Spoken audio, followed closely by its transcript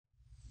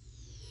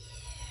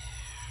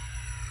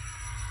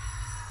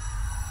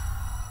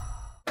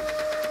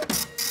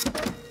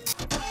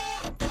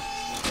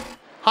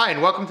Hi, and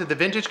welcome to the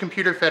Vintage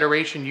Computer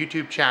Federation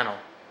YouTube channel.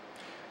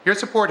 Your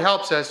support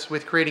helps us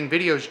with creating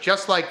videos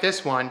just like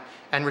this one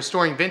and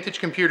restoring vintage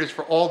computers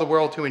for all the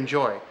world to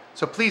enjoy.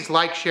 So please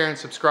like, share, and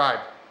subscribe.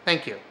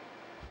 Thank you.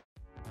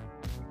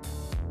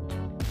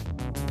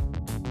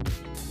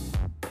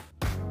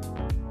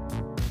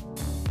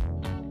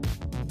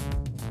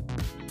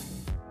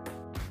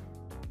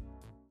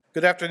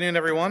 Good afternoon,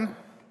 everyone.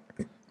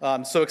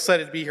 I'm so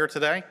excited to be here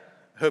today.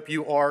 I hope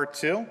you are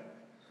too.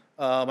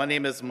 My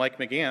name is Mike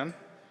McGann,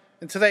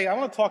 and today I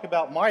want to talk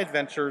about my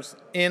adventures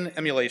in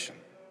emulation.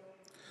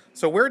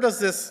 So where does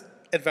this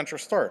adventure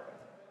start?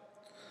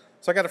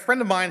 So I got a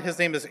friend of mine, his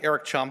name is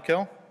Eric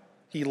Chomko.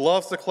 He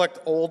loves to collect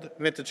old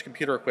vintage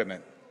computer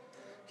equipment.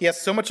 He has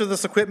so much of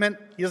this equipment,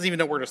 he doesn't even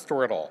know where to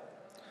store it all.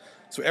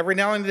 So every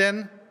now and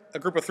then, a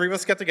group of three of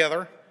us get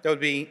together. That would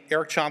be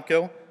Eric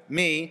Chomko,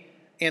 me,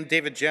 and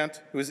David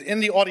Gent, who is in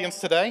the audience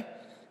today.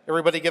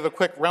 Everybody give a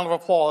quick round of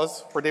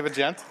applause for David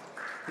Gent.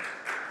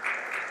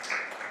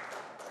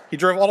 He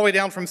drove all the way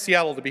down from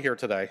Seattle to be here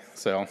today.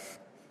 So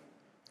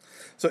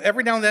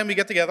every now and then we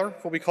get together,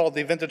 what we call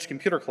the Vintage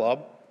Computer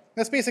Club.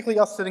 That's basically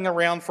us sitting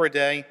around for a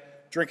day,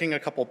 drinking a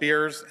couple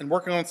beers, and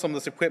working on some of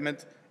this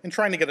equipment and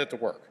trying to get it to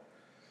work.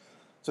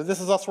 So this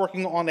is us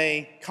working on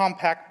a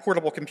compact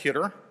portable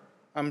computer.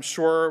 I'm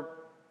sure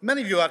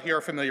many of you out here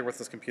are familiar with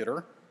this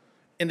computer.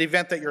 In the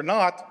event that you're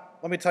not,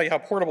 let me tell you how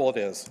portable it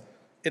is.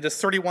 It is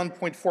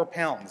 31.4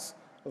 pounds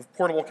of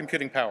portable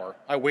computing power.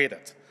 I weighed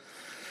it.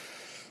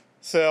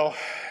 So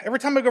every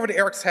time I go over to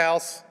Eric's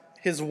house,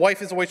 his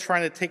wife is always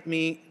trying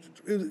to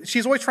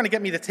she's always trying to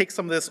get me to take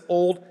some of this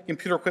old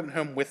computer equipment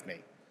home with me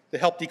to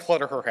help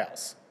declutter her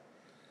house.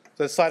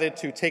 So I decided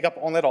to take up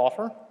on that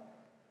offer,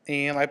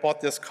 and I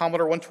bought this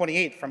Commodore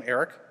 128 from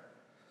Eric.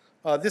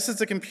 This is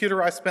a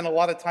computer I spent a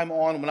lot of time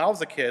on when I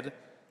was a kid,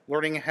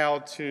 learning how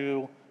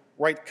to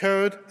write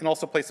code and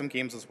also play some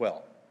games as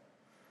well.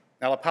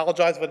 Now, I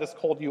apologize if I just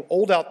called you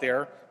old out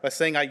there by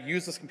saying I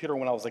used this computer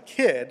when I was a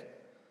kid,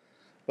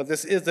 but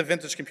this is the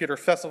Vintage Computer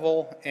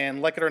Festival,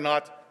 and like it or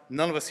not,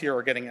 none of us here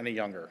are getting any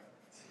younger.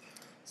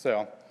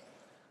 So,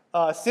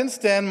 since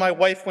then, my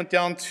wife went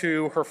down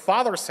to her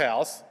father's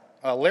house,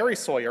 Larry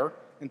Sawyer,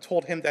 and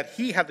told him that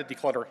he had to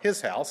declutter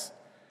his house,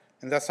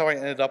 and that's how I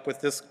ended up with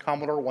this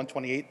Commodore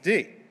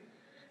 128D.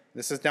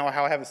 This is now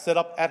how I have it set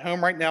up at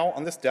home right now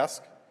on this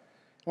desk.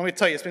 Let me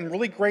tell you, it's been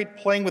really great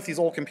playing with these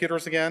old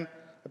computers again.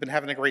 I've been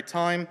having a great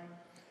time.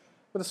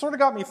 But it sort of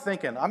got me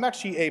thinking. I'm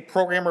actually a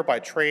programmer by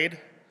trade.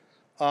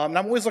 And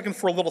I'm always looking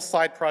for a little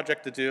side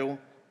project to do,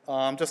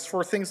 just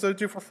for things to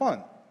do for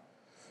fun.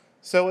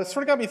 So it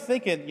sort of got me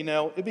thinking,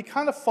 it'd be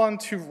kind of fun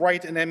to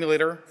write an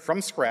emulator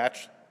from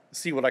scratch to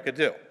see what I could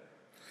do.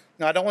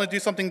 Now, I don't want to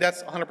do something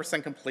that's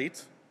 100%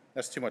 complete.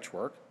 That's too much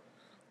work.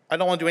 I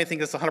don't want to do anything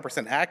that's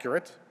 100%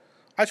 accurate.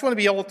 I just want to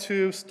be able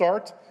to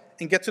start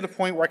and get to the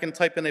point where I can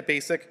type in a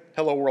basic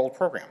Hello World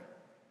program.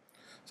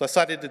 So I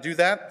decided to do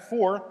that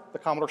for the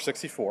Commodore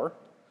 64,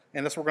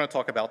 and that's what we're going to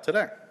talk about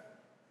today.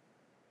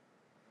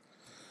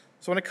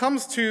 So when it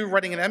comes to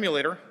writing an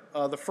emulator,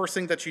 the first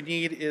thing that you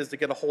need is to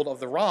get a hold of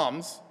the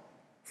ROMs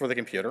for the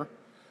computer.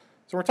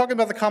 So when we're talking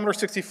about the Commodore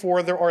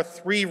 64, there are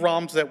three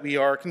ROMs that we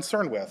are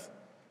concerned with.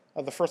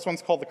 The first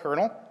one's called the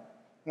kernel,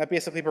 and that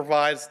basically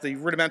provides the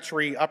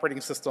rudimentary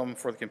operating system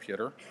for the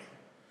computer.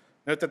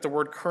 Note that the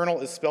word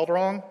kernel is spelled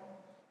wrong.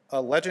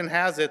 Legend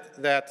has it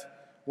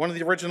that one of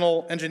the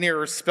original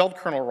engineers spelled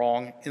kernel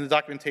wrong in the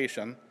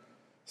documentation,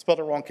 spelled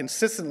it wrong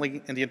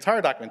consistently in the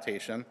entire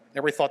documentation.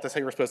 Everybody thought that's how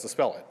you were supposed to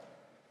spell it.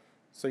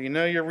 So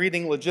you're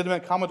reading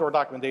legitimate Commodore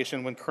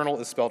documentation when kernel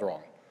is spelled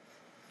wrong.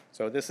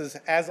 So this is,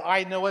 as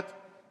I know it,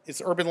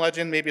 it's urban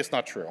legend, maybe it's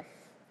not true.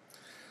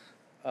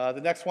 The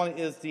next one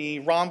is the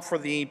ROM for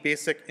the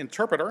basic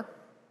interpreter.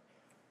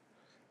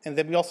 And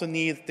then we also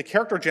need the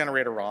character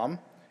generator ROM.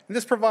 And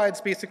this provides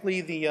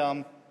basically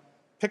the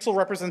pixel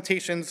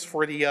representations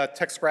for the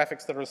text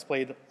graphics that are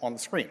displayed on the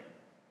screen.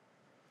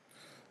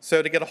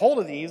 So to get a hold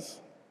of these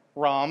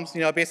ROMs,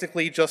 I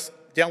basically just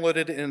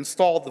downloaded and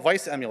installed the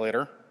Vice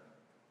emulator.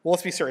 Well,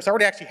 let's be serious. I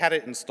already actually had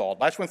it installed.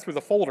 I just went through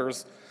the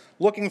folders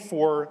looking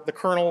for the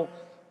kernel,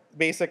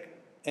 basic,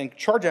 and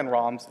chargen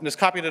ROMs and just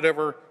copied it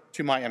over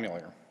to my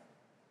emulator.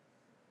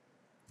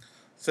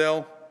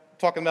 So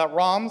talking about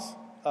ROMs,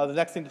 the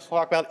next thing to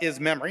talk about is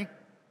memory.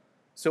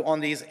 So on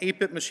these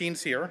 8-bit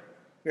machines here,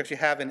 we actually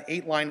have an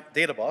 8-line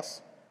data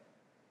bus,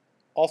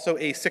 also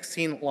a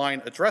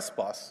 16-line address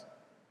bus.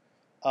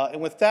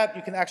 And with that,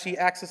 you can actually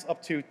access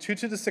up to 2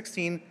 to the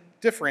 16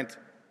 different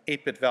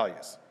 8-bit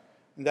values.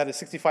 And that is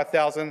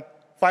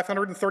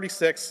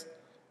 65,536,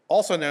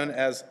 also known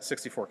as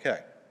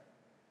 64K.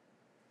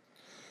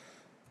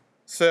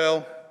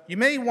 So you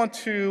may want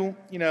to,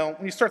 when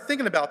you start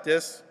thinking about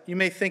this, you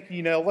may think,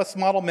 let's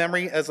model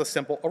memory as a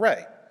simple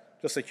array.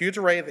 Just a huge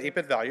array of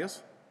 8-bit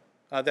values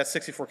that's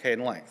 64K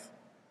in length.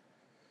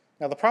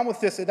 Now the problem with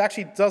this, it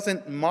actually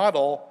doesn't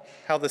model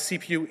how the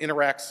CPU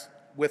interacts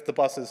with the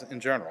buses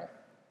in general.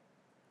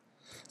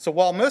 So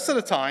while most of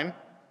the time,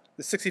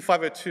 the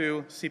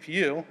 6502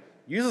 CPU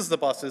uses the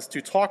buses to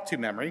talk to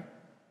memory,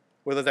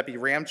 whether that be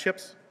RAM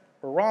chips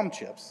or ROM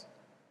chips.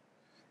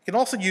 You can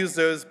also use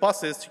those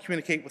buses to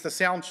communicate with the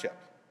sound chip,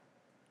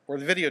 or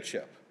the video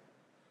chip,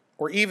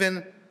 or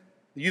even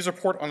the user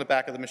port on the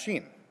back of the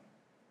machine.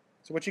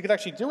 So what you could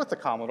actually do with the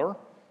Commodore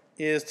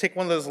is take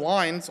one of those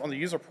lines on the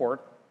user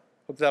port,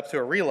 hook it up to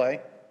a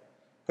relay,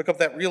 hook up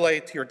that relay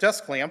to your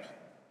desk lamp.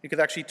 You could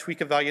actually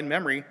tweak a value in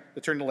memory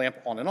to turn the lamp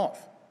on and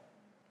off.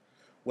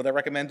 Would I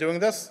recommend doing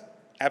this?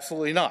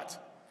 Absolutely not.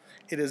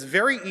 It is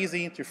very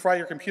easy to fry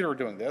your computer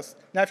doing this.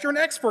 Now, if you're an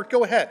expert,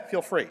 go ahead,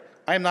 feel free.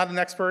 I am not an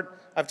expert.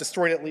 I've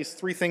destroyed at least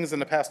 3 things in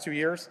the past 2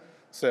 years.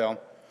 So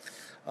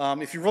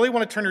if you really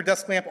want to turn your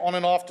desk lamp on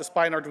and off, just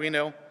buy an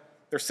Arduino.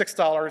 They're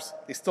 $6.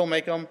 They still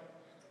make them.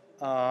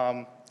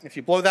 If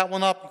you blow that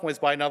one up, you can always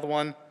buy another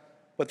one.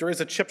 But there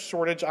is a chip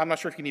shortage. I'm not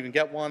sure if you can even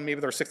get one.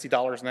 Maybe they're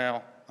 $60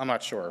 now. I'm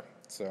not sure.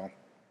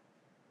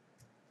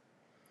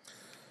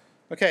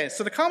 Okay,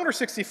 so the Commodore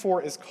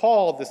 64 is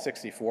called the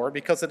 64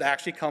 because it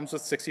actually comes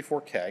with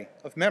 64K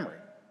of memory.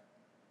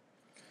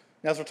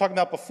 Now, as we were talking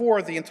about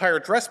before, the entire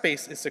address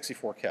space is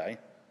 64K.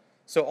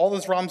 So all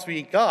those ROMs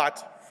we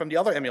got from the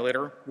other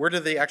emulator, where do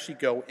they actually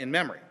go in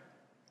memory?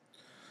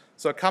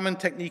 So a common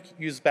technique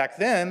used back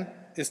then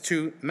is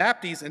to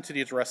map these into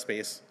the address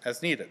space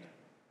as needed.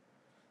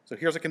 So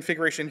here's a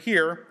configuration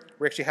here.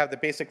 We actually have the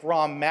basic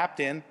ROM mapped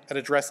in at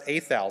address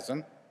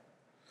A1000.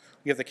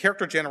 We have the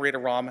character generator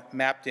ROM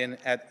mapped in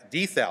at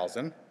D1000.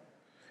 And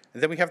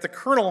then we have the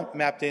kernel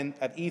mapped in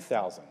at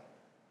E1000.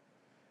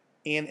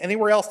 And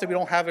anywhere else that we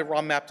don't have a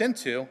ROM mapped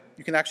into,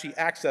 you can actually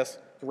access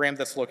the RAM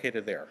that's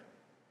located there.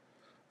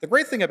 The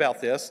great thing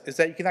about this is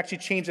that you can actually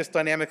change this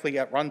dynamically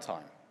at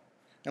runtime.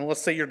 And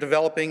let's say you're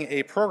developing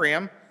a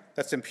program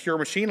that's in pure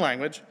machine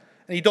language,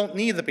 and you don't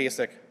need the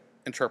basic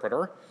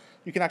interpreter.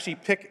 You can actually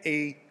pick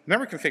a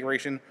memory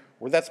configuration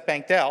where that's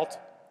banked out,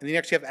 and then you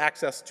actually have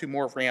access to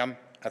more RAM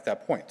at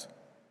that point.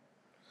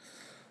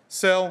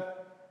 So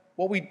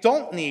what we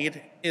don't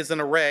need is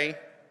an array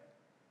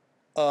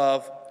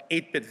of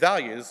 8-bit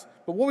values,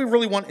 but what we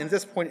really want in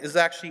this point is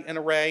actually an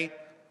array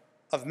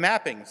of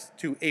mappings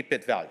to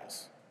 8-bit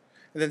values.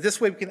 And then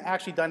this way we can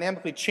actually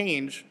dynamically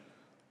change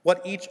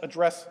what each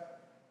address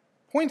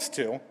points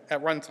to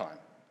at runtime.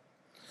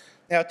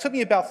 Now, it took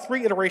me about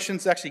 3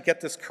 iterations to actually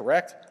get this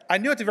correct. I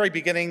knew at the very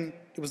beginning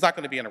it was not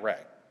going to be an array.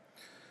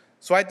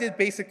 So I did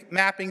basic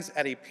mappings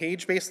at a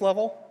page-based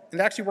level, and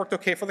it actually worked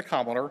okay for the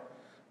Commodore,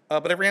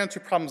 but I ran into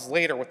problems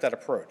later with that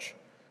approach.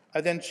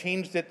 I then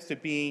changed it to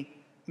be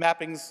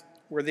mappings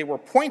where they were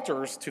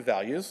pointers to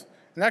values,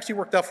 and it actually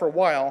worked out for a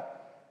while,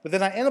 but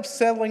then I ended up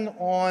settling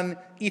on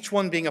each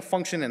one being a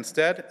function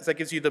instead, as that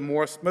gives you the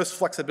most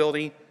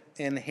flexibility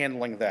in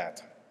handling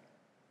that.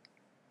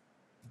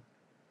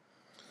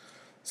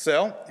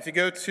 So if you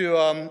go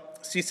to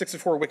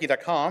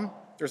c64wiki.com,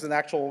 there's an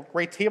actual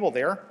great table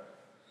there.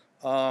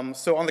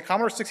 So on the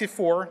Commodore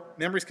 64,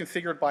 memory is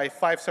configured by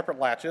 5 separate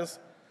latches.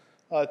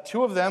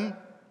 2 of them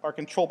are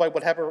controlled by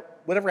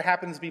whatever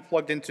happens to be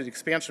plugged into the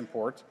expansion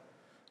port,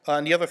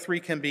 and the other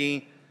 3 can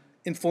be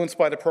influenced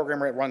by the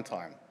programmer at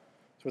runtime.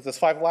 So with those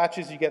 5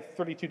 latches, you get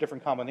 32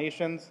 different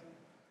combinations.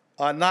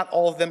 Not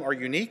all of them are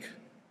unique.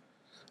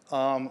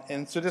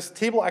 And so this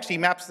table actually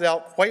maps it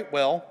out quite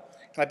well.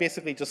 And I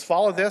basically just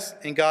followed this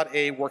and got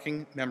a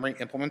working memory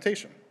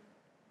implementation.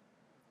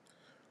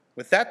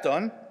 With that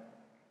done,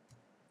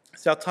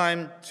 it's now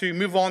time to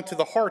move on to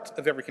the heart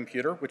of every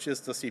computer, which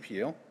is the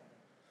CPU.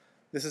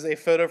 This is a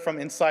photo from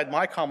inside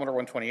my Commodore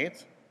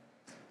 128.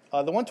 The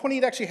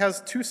 128 actually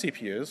has 2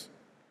 CPUs.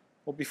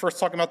 We'll be first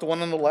talking about the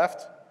one on the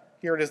left.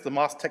 Here it is the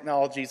MOS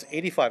Technologies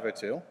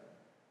 8502,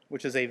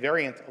 which is a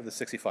variant of the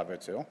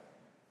 6502.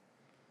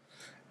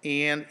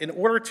 And in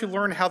order to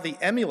learn how to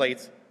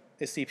emulate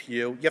a CPU,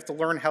 you have to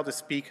learn how to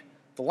speak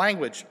the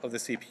language of the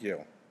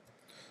CPU.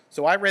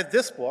 So I read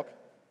this book,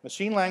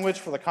 Machine Language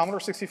for the Commodore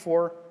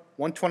 64,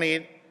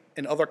 128,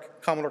 and Other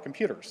Commodore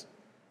Computers,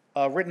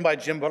 written by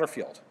Jim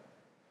Butterfield.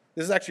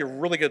 This is actually a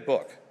really good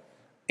book.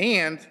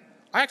 And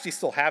I actually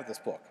still have this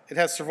book. It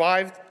has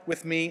survived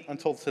with me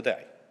until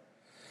today.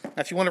 Now,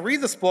 if you want to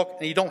read this book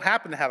and you don't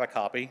happen to have a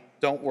copy,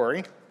 don't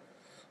worry.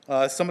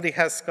 Somebody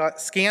has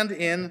scanned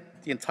in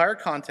the entire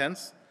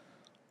contents,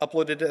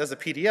 uploaded it as a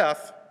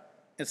PDF,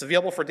 and it's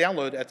available for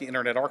download at the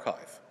Internet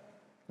Archive.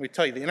 Let me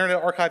tell you, the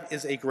Internet Archive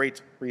is a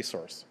great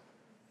resource.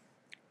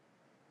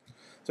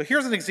 So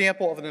here's an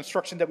example of an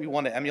instruction that we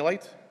want to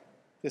emulate.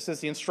 This is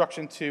the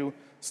instruction to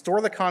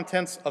store the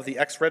contents of the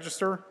X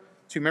register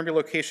to memory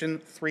location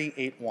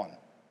 381.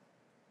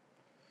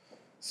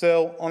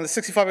 So on the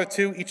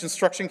 6502, each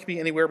instruction can be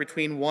anywhere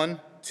between 1,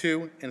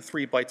 2, and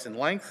 3 bytes in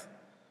length.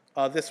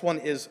 This one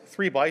is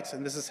 3 bytes,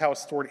 and this is how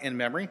it's stored in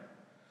memory.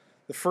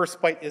 The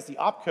first byte is the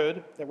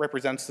opcode that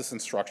represents this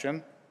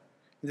instruction.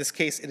 In this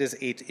case, it is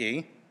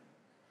 8E.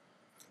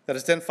 That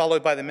is then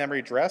followed by the memory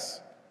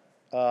address.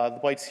 The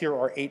bytes here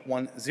are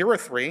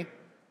 8103.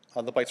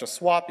 The bytes are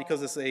swapped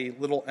because it's a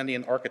little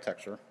endian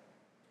architecture.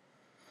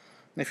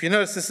 And if you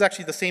notice, this is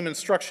actually the same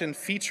instruction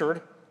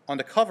featured on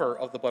the cover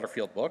of the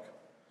Butterfield book.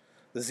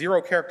 The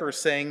 0 character is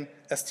saying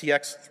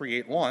STX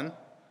 381,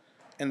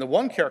 and the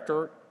 1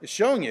 character is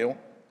showing you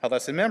how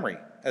that's in memory,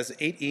 as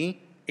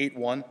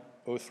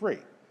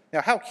 8E8103.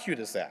 Now, how cute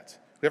is that?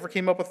 Whoever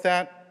came up with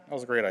that, that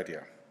was a great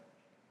idea.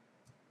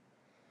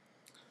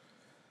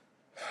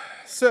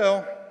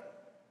 So,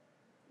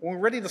 when we're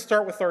ready to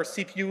start with our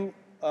CPU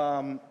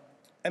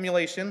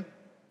emulation,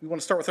 we want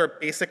to start with our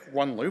basic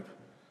run loop.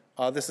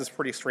 This is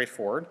pretty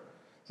straightforward.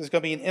 This is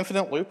going to be an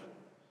infinite loop.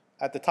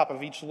 At the top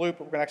of each loop,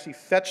 we're going to actually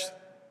fetch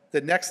the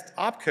next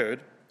opcode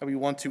that we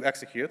want to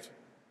execute.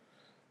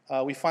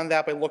 We find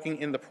that by looking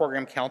in the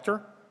program counter.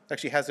 It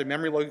actually has a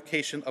memory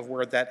location of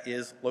where that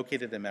is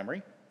located in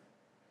memory.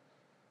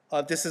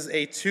 This is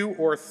a 2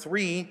 or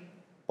 3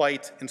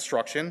 byte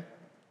instruction.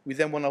 We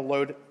then want to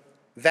load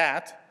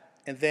that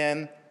and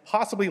then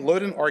possibly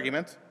load an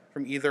argument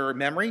from either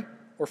memory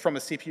or from a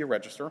CPU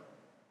register.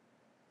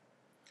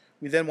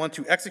 We then want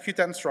to execute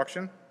that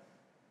instruction.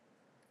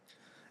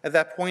 At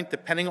that point,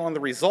 depending on the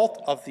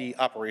result of the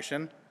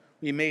operation,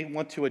 we may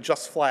want to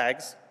adjust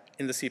flags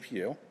in the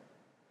CPU.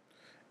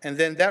 And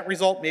then that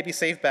result may be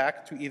saved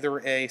back to either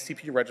a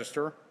CPU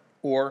register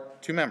or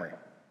to memory.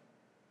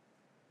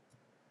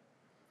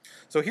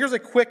 So here's a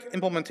quick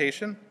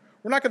implementation.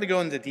 We're not going to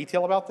go into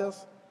detail about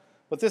this,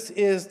 but this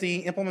is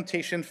the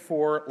implementation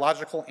for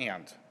logical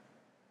AND.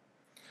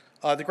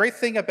 The great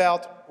thing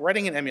about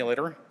writing an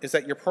emulator is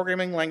that your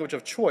programming language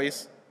of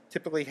choice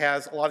typically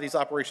has a lot of these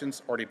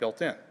operations already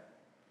built in.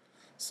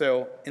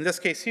 So in this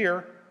case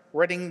here,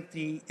 writing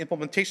the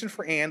implementation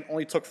for AND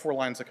only took 4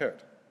 lines of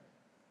code.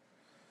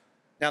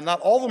 Now, not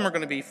all of them are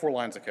going to be 4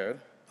 lines of code.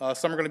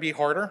 Some are going to be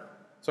harder,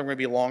 some are going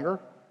to be longer.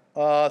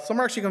 Some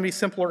are actually going to be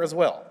simpler as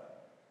well.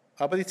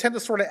 But they tend to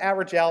sort of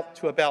average out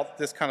to about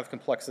this kind of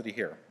complexity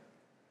here.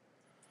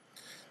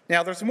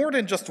 Now, there's more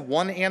than just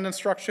one AND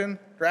instruction.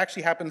 There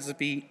actually happens to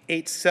be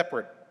 8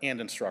 separate AND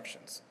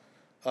instructions.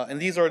 And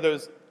these are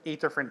those 8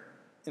 different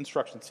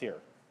instructions here.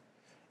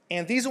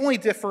 And these only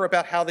differ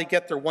about how they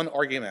get their one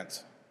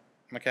argument.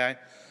 Okay?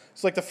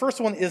 So like the first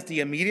one is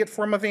the immediate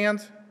form of AND,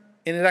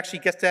 and it actually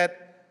gets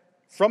that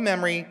from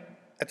memory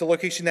at the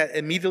location that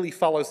immediately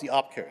follows the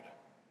opcode.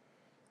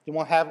 You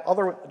want to have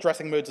other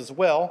addressing modes as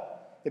well.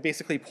 They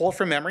basically pull it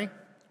from memory,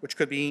 which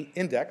could be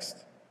indexed,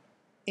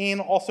 and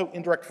also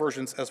indirect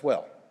versions as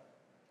well.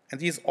 And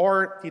these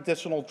are the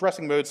additional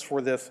addressing modes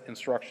for this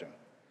instruction.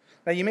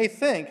 Now you may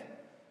think,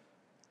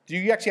 do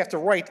you actually have to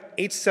write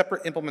 8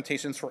 separate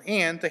implementations for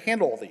AND to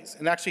handle all these?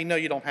 And actually, no,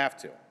 you don't have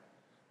to.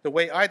 The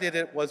way I did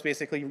it was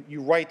basically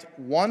you write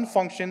one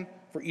function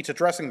for each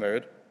addressing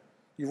mode,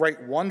 you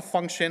write one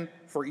function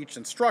for each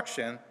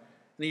instruction, and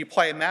then you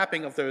apply a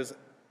mapping of those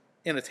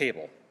in a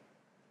table.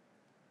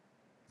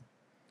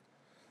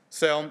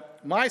 So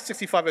my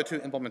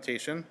 6502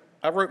 implementation,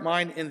 I wrote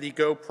mine in the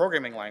Go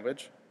programming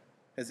language.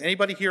 Has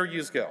anybody here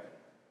used Go?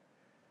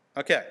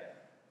 Okay.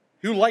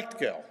 Who liked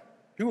Go?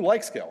 Who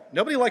likes Go?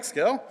 Nobody likes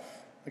Go?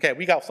 Okay,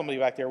 we got somebody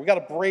back there. We got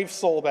a brave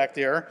soul back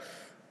there.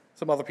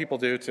 Some other people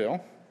do too.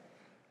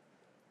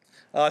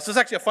 So it's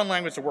actually a fun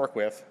language to work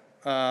with.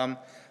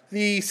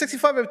 The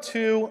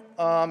 6502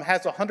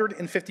 has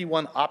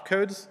 151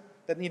 opcodes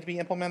that need to be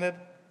implemented,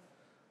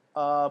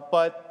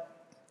 but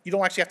you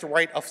don't actually have to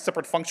write a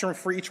separate function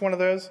for each one of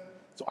those.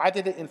 So I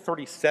did it in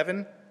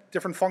 37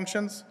 different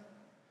functions.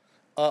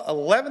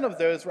 11 of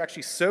those were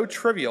actually so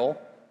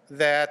trivial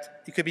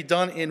that it could be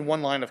done in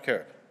 1 line of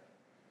code.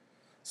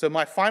 So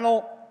my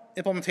final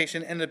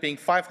implementation ended up being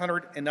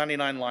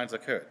 599 lines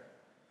of code.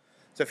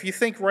 So if you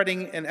think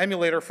writing an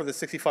emulator for the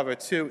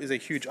 6502 is a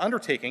huge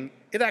undertaking,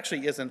 it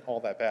actually isn't all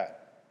that bad.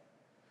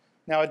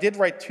 Now, I did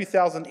write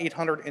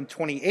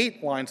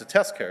 2,828 lines of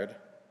test code.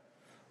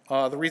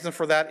 The reason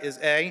for that is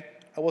A,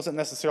 I wasn't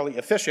necessarily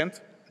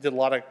efficient. I did a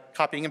lot of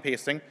copying and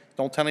pasting.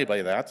 Don't tell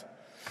anybody that.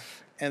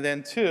 And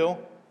then 2,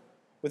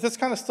 with this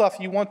kind of stuff,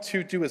 you want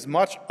to do as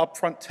much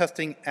upfront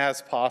testing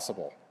as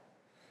possible.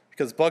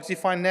 Because bugs you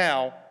find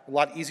now are a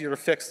lot easier to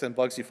fix than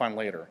bugs you find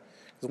later.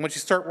 Because once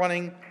you start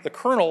running the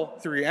kernel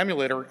through your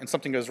emulator and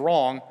something goes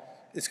wrong,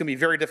 it's going to be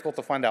very difficult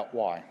to find out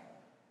why.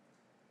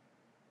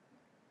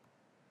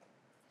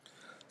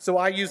 So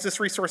I use this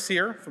resource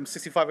here from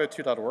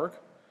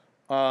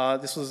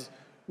 6502.org. This was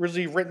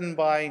originally written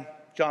by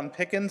John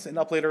Pickens and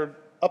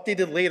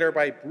updated later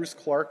by Bruce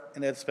Clark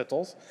and Ed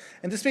Spittles.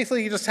 And this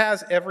basically just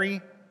has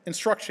every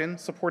instruction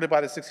supported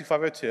by the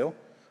 6502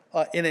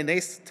 in a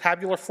nice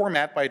tabular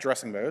format by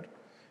addressing mode.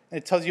 And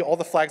it tells you all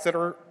the flags that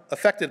are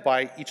affected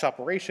by each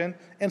operation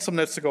and some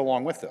notes to go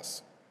along with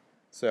this.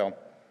 So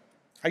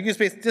I use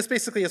this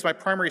basically as my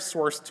primary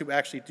source to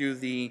actually do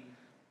the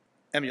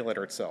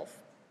emulator itself.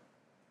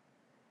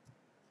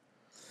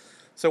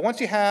 So once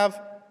you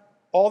have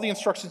all the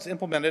instructions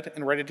implemented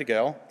and ready to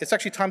go, it's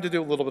actually time to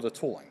do a little bit of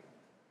tooling.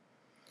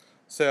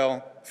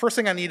 So first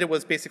thing I needed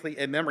was basically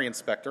a memory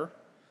inspector.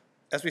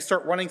 As we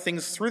start running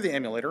things through the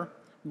emulator,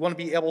 we want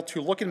to be able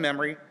to look in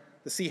memory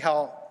to see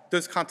how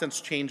those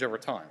contents change over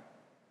time.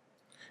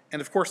 And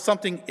of course,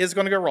 something is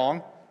going to go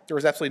wrong. There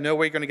is absolutely no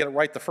way you're going to get it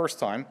right the first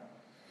time.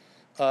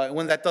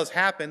 When that does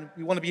happen,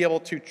 we want to be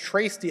able to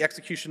trace the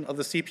execution of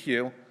the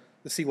CPU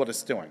to see what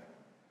it's doing.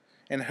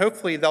 And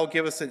hopefully, that'll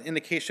give us an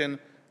indication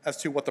as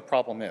to what the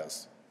problem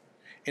is.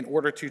 in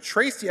order to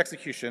trace the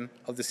execution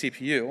of the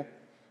CPU.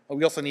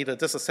 We also need a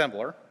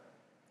disassembler.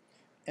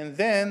 And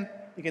then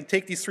you can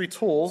take these three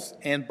tools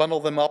and bundle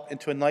them up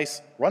into a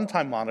nice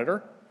runtime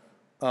monitor.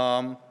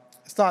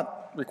 It's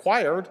not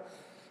required,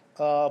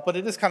 but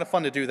it is kind of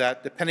fun to do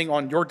that, depending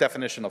on your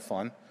definition of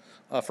fun.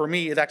 For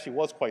me, it actually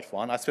was quite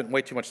fun. I spent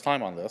way too much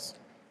time on this.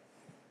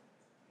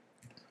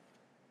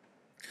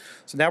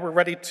 So now we're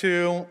ready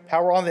to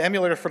power on the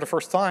emulator for the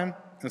first time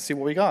and see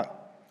what we got.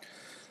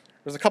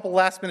 There's a couple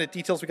last-minute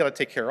details we got to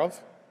take care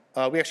of.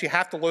 We actually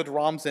have to load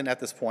ROMs in at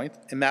this point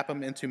and map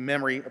them into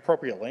memory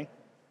appropriately.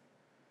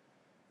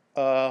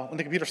 When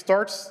the computer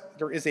starts,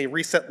 there is a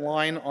reset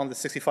line on the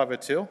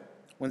 6502.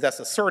 When that's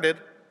asserted,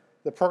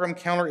 the program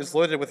counter is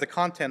loaded with the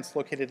contents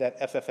located at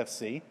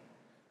FFFC.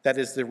 That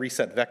is the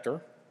reset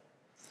vector.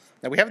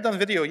 Now, we haven't done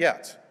video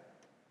yet,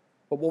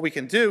 but what we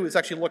can do is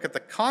actually look at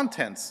the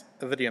contents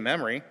of video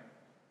memory.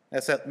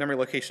 That's at memory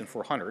location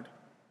 400.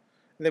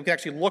 And then we can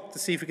actually look to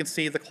see if we can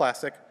see the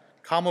classic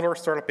Commodore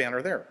startup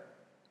banner there.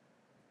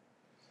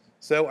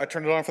 So I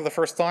turned it on for the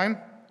first time,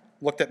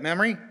 looked at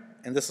memory,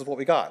 and this is what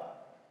we got.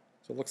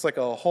 So it looks like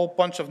a whole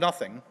bunch of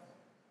nothing.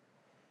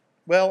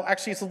 Well,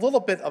 actually, it's a little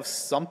bit of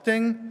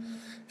something.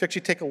 If you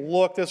actually take a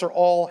look, those are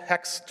all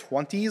hex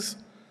 20s.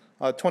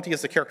 20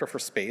 is the character for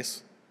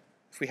space.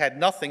 If we had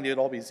nothing, they'd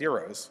all be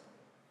zeros.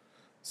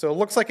 So it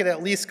looks like it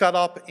at least got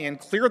up and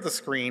cleared the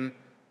screen,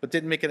 but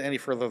didn't make it any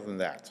further than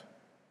that.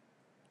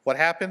 What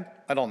happened?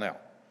 I don't know.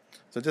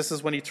 So this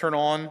is when you turn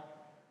on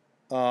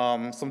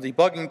some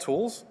debugging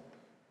tools,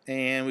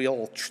 and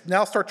we'll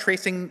now start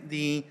tracing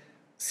the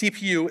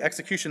CPU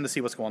execution to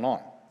see what's going on.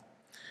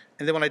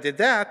 And then when I did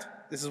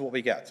that, this is what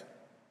we get.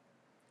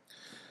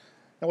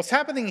 Now what's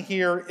happening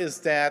here is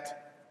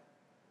that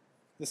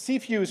the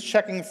CPU is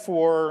checking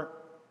for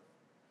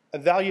a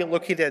value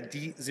located at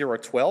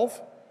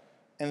D012,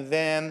 and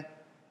then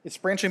it's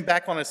branching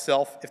back on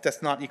itself if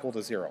that's not equal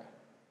to 0.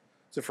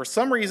 So for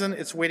some reason,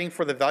 it's waiting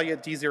for the value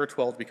at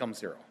D012 to become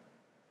 0.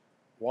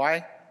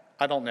 Why?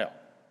 I don't know.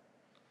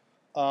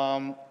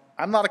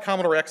 I'm not a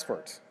Commodore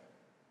expert,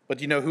 but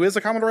do you know who is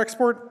a Commodore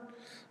expert?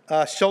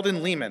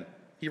 Sheldon Lehman.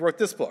 He wrote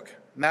this book,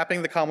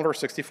 Mapping the Commodore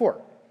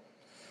 64.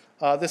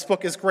 This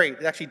book is great.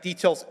 It actually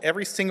details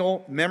every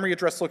single memory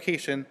address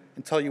location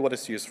and tell you what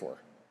it's used for.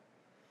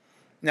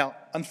 Now,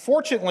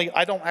 unfortunately,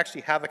 I don't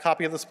actually have a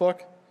copy of this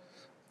book,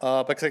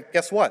 because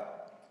guess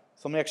what?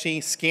 Someone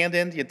actually scanned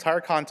in the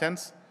entire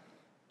contents,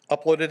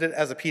 uploaded it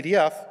as a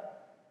PDF,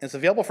 and it's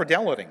available for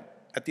downloading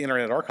at the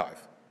Internet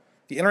Archive.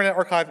 The Internet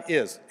Archive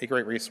is a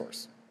great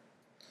resource.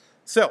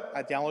 So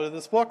I downloaded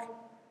this book,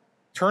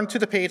 turned to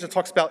the page that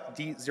talks about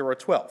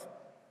D012.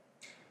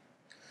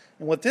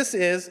 And what this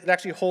is, it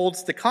actually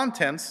holds the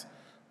contents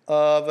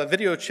of a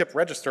video chip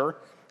register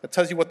that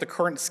tells you what the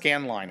current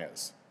scan line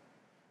is.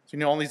 So you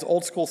know, on these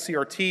old school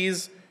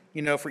CRTs,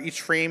 you know, for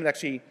each frame,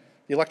 the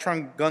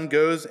electron gun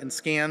goes and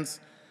scans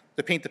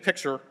to paint the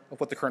picture of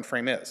what the current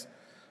frame is.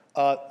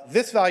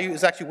 This value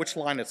is actually which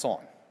line it's on.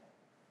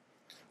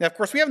 Now, of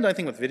course, we haven't done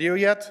anything with video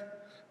yet,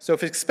 so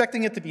if it's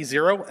expecting it to be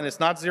 0 and it's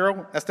not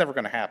 0, that's never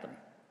going to happen.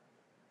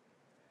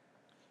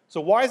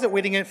 So why is it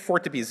waiting for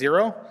it to be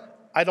 0?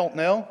 I don't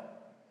know.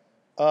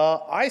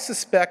 I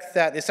suspect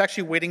that it's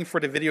actually waiting for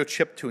the video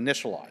chip to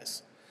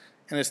initialize.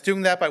 And it's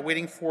doing that by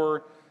waiting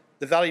for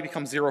the value to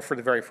become 0 for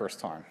the very first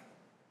time.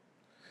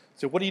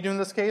 So what do you do in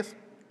this case?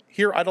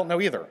 Here, I don't know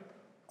either.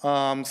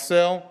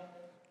 So,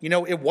 you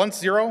know, it wants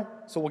 0,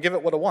 so we'll give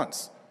it what it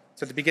wants.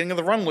 So at the beginning of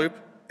the run loop,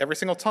 every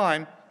single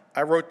time,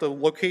 I wrote the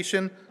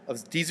location of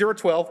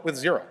D012 with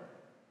 0.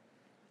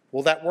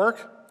 Will that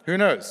work? Who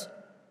knows?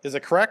 Is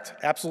it correct?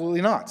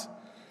 Absolutely not.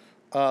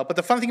 But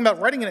the fun thing about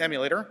writing an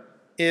emulator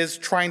is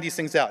trying these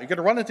things out. You're going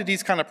to run into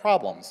these kind of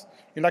problems.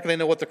 You're not going to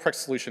know what the correct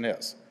solution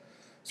is.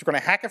 So we're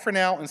going to hack it for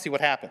now and see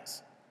what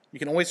happens. You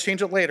can always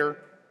change it later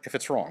if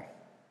it's wrong.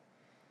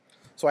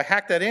 So I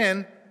hacked that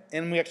in,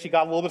 and we actually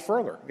got a little bit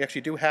further. We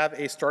actually do have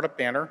a startup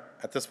banner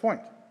at this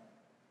point.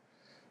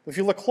 If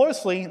you look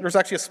closely, there's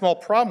actually a small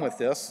problem with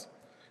this.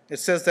 It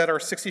says that our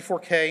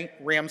 64K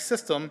RAM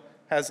system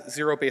has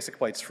 0 basic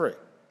bytes free.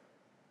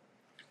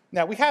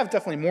 Now, we have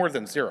definitely more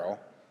than 0,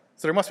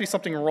 so there must be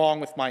something wrong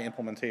with my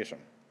implementation.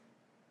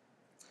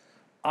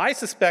 I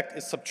suspect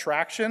it's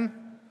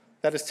subtraction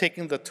that is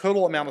taking the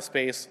total amount of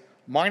space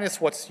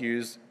minus what's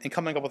used and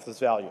coming up with this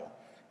value.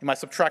 And my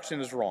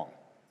subtraction is wrong.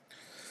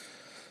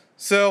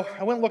 So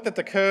I went and looked at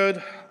the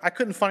code. I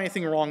couldn't find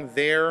anything wrong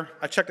there.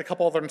 I checked a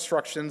couple other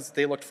instructions.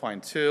 They looked fine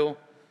too.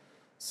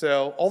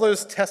 So all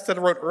those tests that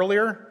I wrote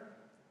earlier,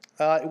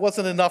 it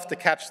wasn't enough to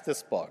catch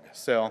this bug.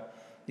 So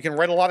you can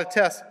write a lot of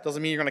tests,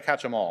 doesn't mean you're going to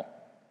catch them all.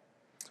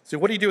 So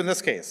what do you do in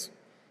this case?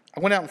 I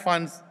went out and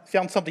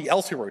found somebody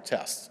else who wrote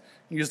tests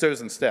and used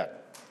those instead.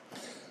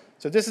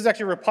 So this is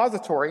actually a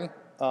repository.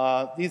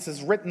 This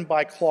is written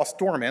by Klaus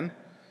Dorman.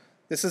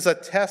 This is a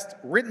test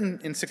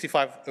written in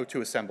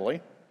 6502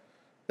 assembly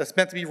that's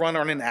meant to be run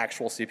on an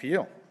actual CPU.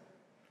 And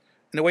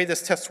the way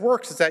this test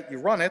works is that you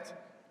run it,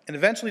 and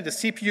eventually the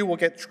CPU will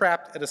get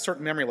trapped at a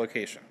certain memory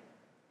location.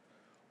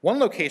 One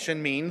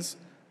location means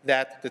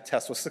that the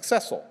test was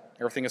successful,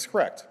 everything is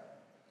correct.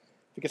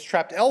 If it gets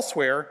trapped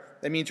elsewhere,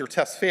 that means your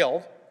test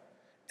failed,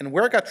 and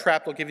where it got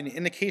trapped will give you an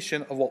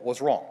indication of what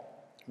was wrong.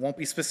 It won't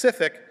be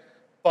specific,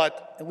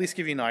 but at least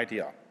give you an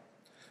idea.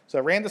 So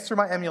I ran this through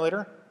my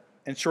emulator,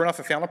 and sure enough,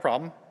 I found a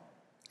problem.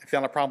 I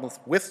found a problem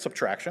with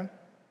subtraction.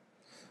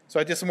 So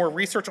I did some more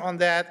research on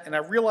that, and I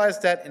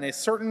realized that in a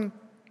certain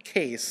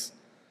case,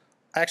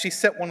 I actually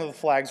set one of the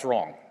flags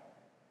wrong.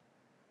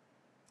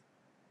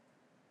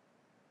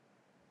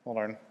 Hold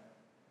on.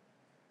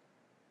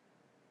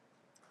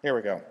 There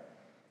we go.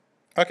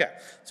 Okay,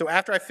 so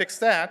after I fixed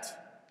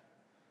that,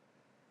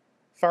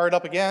 fire it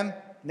up again,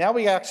 now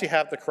we actually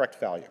have the correct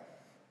value.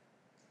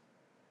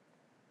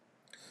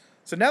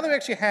 So now that we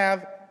actually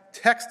have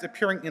text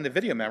appearing in the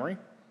video memory,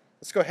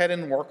 let's go ahead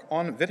and work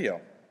on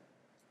video.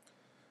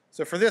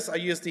 So for this, I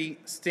use the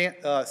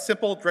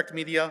simple direct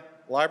media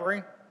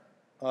library,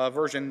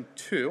 version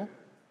 2.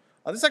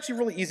 This is actually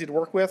really easy to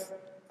work with.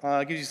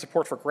 It gives you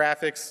support for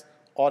graphics,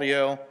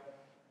 audio.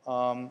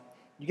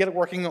 You get it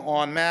working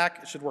on Mac,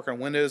 it should work on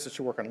Windows, it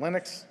should work on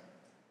Linux.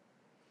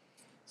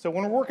 So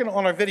when we're working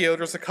on our video,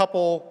 there's a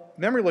couple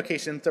memory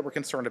locations that we're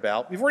concerned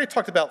about. We've already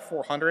talked about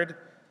 400.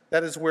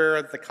 That is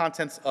where the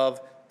contents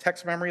of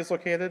text memory is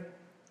located.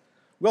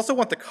 We also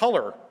want the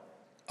color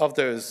of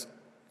those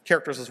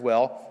characters as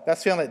well.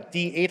 That's found at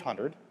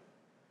D800.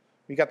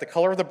 We got the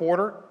color of the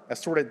border, that's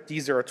stored at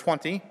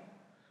D020.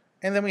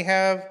 And then we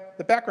have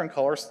the background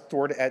color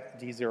stored at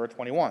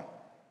D021.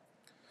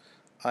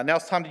 Now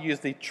it's time to use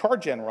the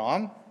chargen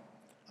ROM.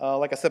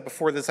 Like I said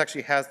before, this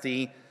actually has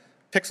the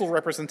pixel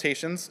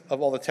representations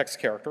of all the text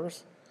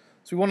characters.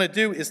 So what we want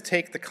to do is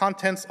take the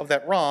contents of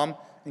that ROM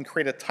and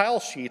create a tile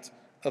sheet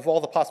of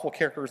all the possible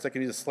characters that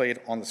can be displayed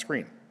on the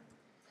screen.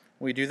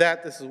 When we do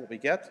that, this is what we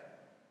get.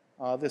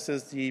 This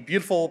is the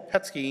beautiful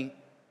Petsky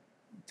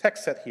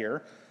text set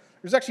here.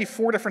 There's actually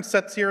 4 different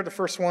sets here. The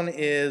first one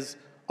is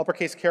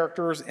uppercase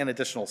characters and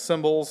additional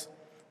symbols.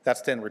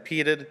 That's then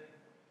repeated.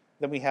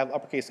 Then we have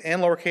uppercase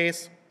and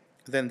lowercase.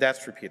 Then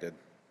that's repeated.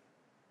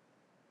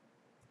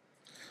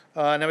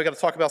 Now we got to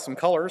talk about some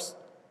colors.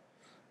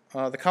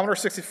 The Commodore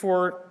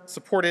 64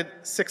 supported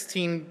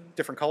 16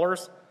 different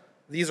colors.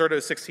 These are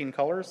those 16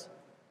 colors.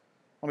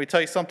 Let me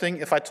tell you something.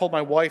 If I told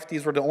my wife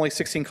these were the only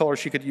 16 colors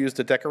she could use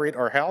to decorate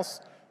our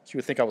house, she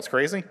would think I was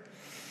crazy.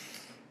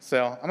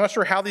 So I'm not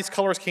sure how these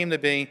colors came to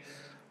be.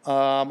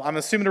 I'm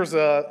assuming there's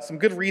some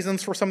good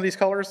reasons for some of these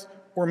colors,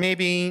 or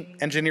maybe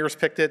engineers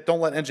picked it. Don't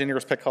let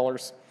engineers pick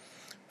colors.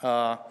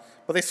 But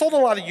they sold a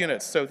lot of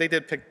units, so they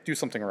did do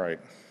something right.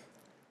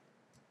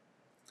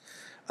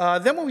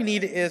 Then what we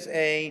need is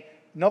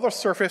another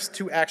surface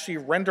to actually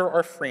render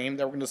our frame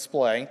that we're going to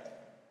display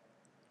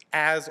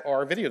as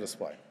our video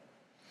display.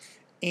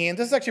 And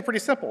this is actually pretty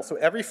simple. So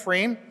every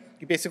frame,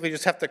 you basically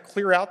just have to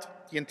clear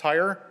out the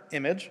entire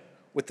image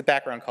with the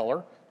background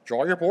color,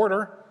 draw your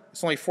border,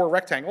 it's only 4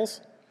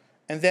 rectangles,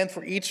 and then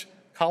for each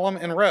column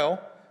and row,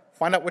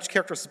 find out which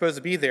character is supposed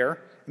to be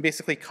there, and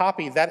basically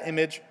copy that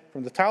image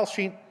from the tile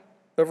sheet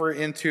over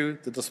into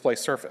the display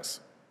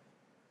surface.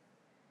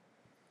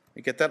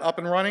 We get that up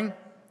and running.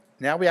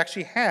 Now we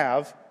actually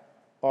have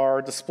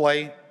our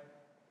display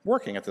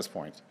working at this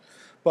point.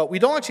 But we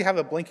don't actually have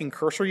a blinking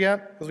cursor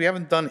yet because we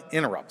haven't done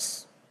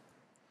interrupts.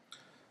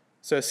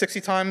 So 60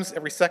 times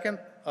every second,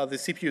 the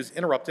CPU is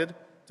interrupted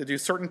to do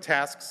certain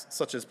tasks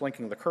such as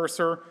blinking the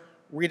cursor,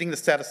 reading the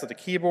status of the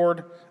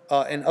keyboard,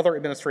 and other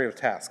administrative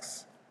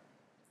tasks.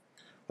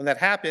 When that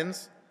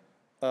happens,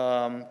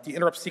 the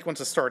interrupt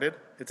sequence is started.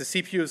 If the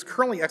CPU is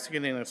currently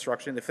executing an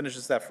instruction, it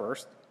finishes that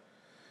first,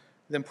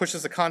 then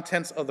pushes the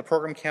contents of the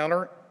program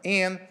counter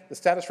and the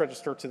status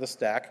register to the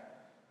stack.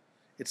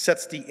 It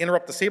sets the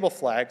interrupt disable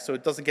flag so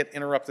it doesn't get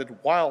interrupted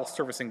while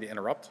servicing the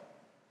interrupt.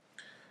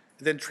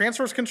 It then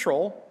transfers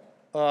control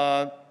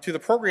to the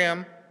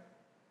program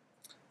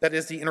that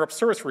is the interrupt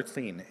service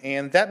routine,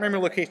 and that memory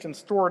location is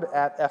stored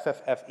at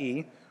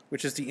FFFE,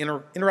 which is the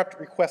interrupt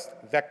request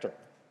vector.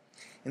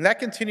 And that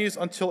continues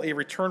until a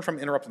return from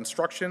interrupt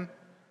instruction.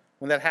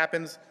 When that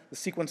happens, the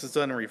sequence is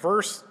done in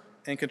reverse,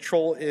 and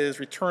control is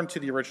returned to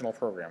the original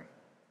program.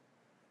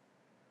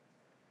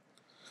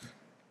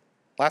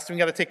 Last thing we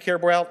got to take care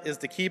about is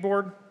the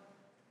keyboard.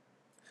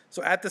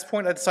 So at this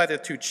point, I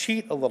decided to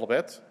cheat a little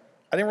bit.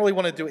 I didn't really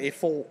want to do a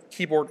full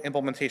keyboard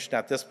implementation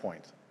at this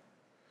point.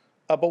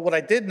 But what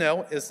I did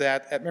know is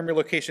that at memory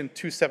location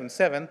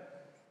 277,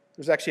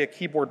 there's actually a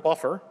keyboard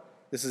buffer.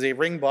 This is a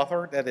ring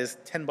buffer that is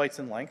 10 bytes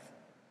in length.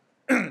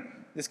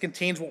 This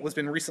contains what has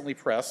been recently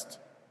pressed.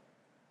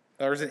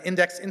 There's an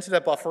index into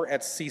that buffer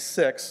at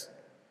C6,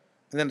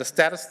 and then the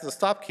status of the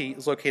stop key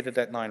is located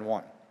at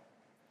 9.1.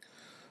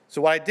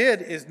 So what I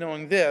did is,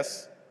 knowing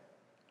this,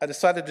 I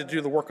decided to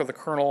do the work of the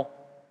kernel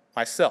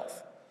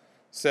myself.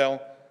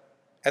 So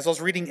as I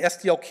was reading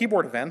SDL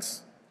keyboard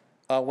events,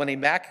 when a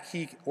Mac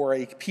key or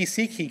a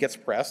PC key gets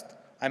pressed,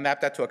 I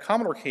mapped that to a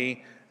Commodore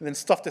key and then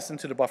stuffed this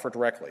into the buffer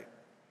directly.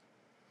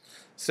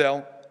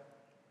 So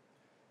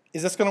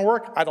is this going to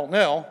work? I don't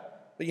know.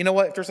 But you know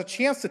what? If there's a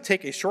chance to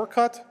take a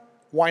shortcut,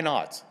 why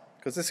not?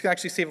 Because this can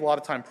actually save a lot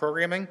of time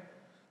programming.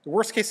 The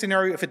worst case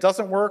scenario, if it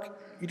doesn't work,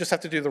 you just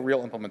have to do the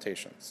real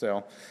implementation.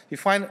 So you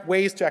find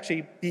ways to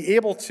actually be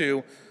able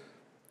to,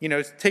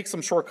 take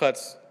some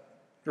shortcuts.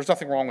 There's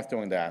nothing wrong with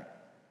doing that.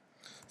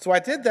 So I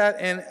did that,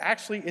 and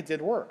actually it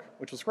did work,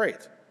 which was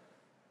great.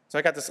 So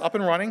I got this up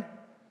and running.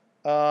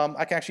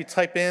 I can actually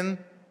type in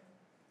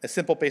a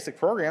simple basic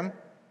program.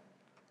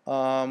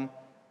 I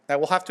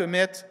will have to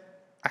admit,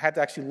 I had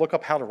to actually look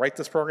up how to write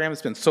this program.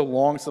 It's been so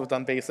long since I've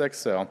done basics.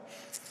 So,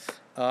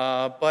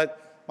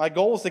 but my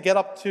goal was to get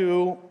up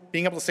to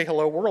being able to say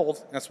hello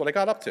world, and that's what I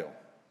got up to.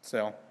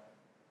 So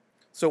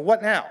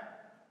what now?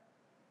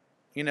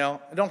 I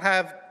don't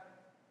have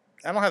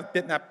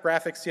bitmap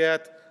graphics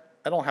yet.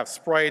 I don't have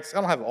sprites. I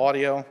don't have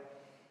audio.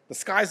 The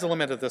sky's the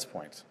limit at this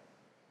point.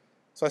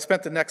 So I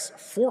spent the next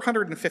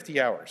 450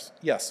 hours,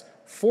 yes,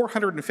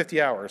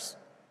 450 hours,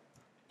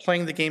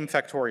 playing the game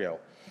Factorio.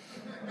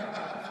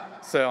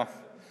 So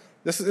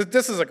this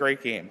is a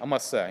great game, I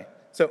must say.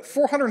 So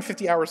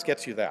 450 hours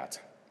gets you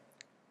that.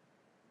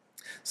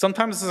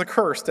 Sometimes it's a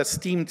curse that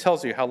Steam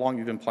tells you how long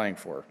you've been playing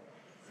for.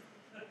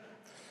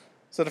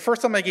 So the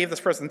first time I gave this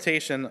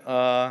presentation,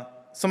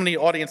 somebody in the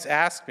audience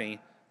asked me,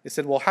 they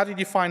said, well, how did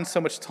you find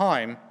so much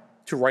time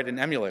to write an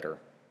emulator?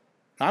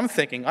 And I'm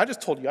thinking, I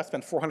just told you I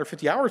spent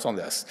 450 hours on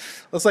this.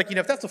 It's like,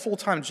 if that's a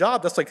full-time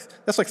job, that's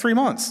like 3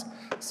 months.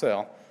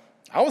 So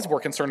I was more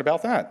concerned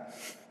about that.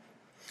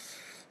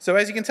 So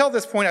as you can tell at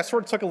this point, I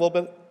sort of took a little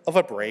bit of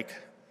a break.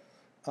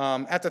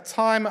 At the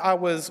time, I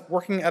was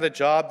working at a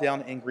job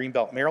down in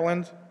Greenbelt,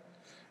 Maryland,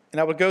 and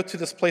I would go to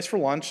this place for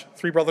lunch,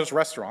 Three Brothers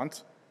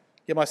Restaurant,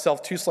 get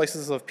myself 2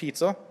 slices of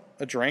pizza,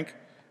 a drink,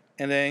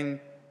 and then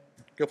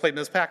go play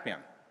Ms. Pac-Man.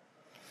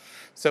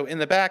 So in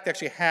the back, they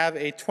actually have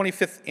a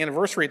 25th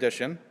anniversary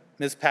edition,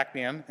 Ms.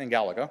 Pac-Man and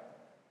Galaga.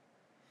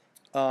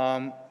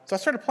 So I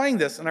started playing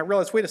this, and I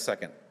realized, wait a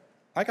second,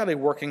 I got a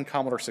working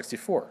Commodore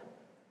 64.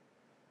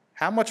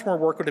 How much more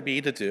work would it be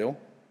to do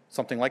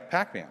something like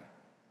Pac-Man?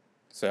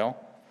 So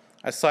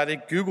I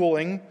started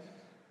Googling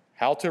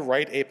how to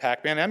write a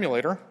Pac-Man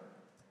emulator,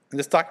 and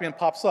this document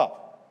pops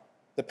up.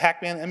 The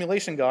Pac-Man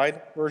Emulation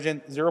Guide,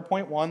 version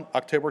 0.1,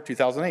 October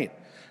 2008,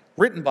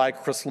 written by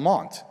Chris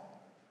Lamont.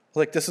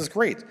 Like, this is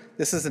great.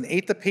 This is an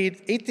 8 to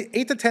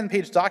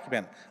 10-page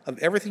document of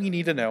everything you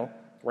need to know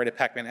to write a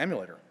Pac-Man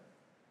emulator.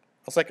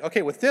 I was like,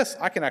 okay, with this,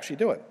 I can actually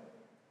do it.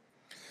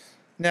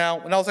 Now,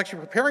 when I was actually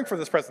preparing for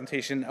this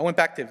presentation, I went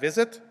back to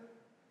visit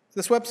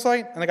this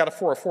website, and I got a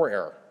 404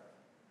 error.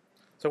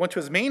 So I went to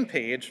his main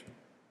page,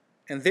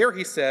 and there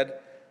he said,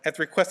 at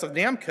the request of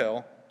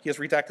Namco, he has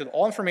redacted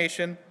all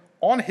information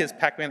on his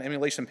Pac-Man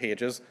emulation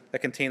pages that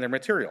contain their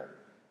material,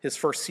 his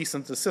first cease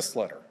and desist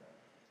letter.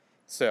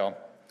 So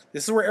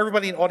this is where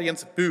everybody in the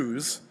audience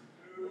boos.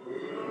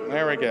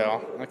 There we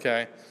go,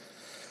 okay.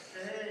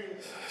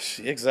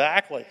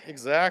 Exactly.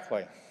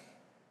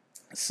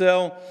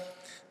 So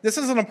this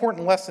is an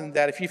important lesson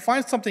that if you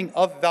find something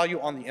of value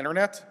on the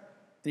internet,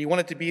 and you want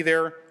it to be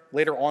there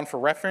later on for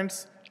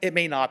reference, it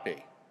may not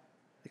be.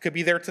 It could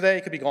be there today,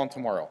 it could be gone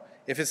tomorrow.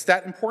 If it's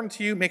that important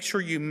to you, make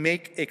sure you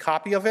make a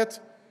copy of it,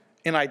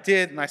 and I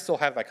did, and I still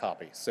have that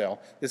copy. So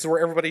this is where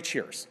everybody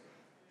cheers.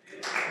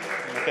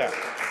 Okay.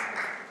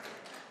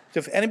 So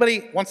if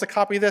anybody wants a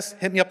copy of this,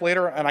 hit me up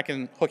later, and I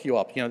can hook you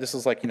up. This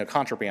is like,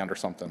 contraband or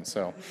something,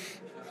 so.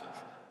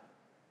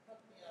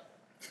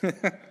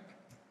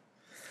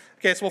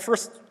 Okay, so we'll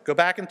first go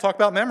back and talk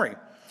about memory.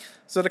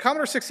 So the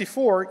Commodore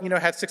 64,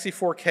 had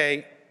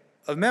 64K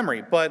of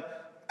memory,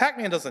 but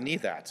Pac-Man doesn't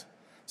need that.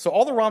 So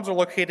all the ROMs are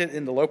located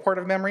in the low part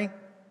of memory.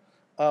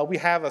 We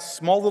have a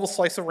small little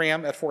slice of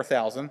RAM at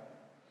 4,000.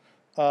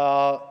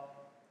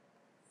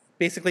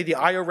 Basically, the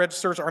I/O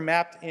registers are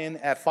mapped in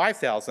at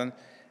 5,000,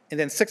 and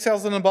then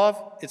 6,000 and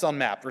above, it's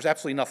unmapped. There's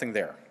absolutely nothing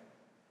there.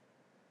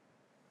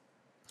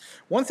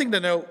 One thing to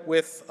note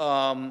with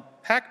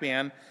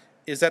Pac-Man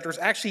is that there's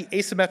actually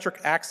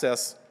asymmetric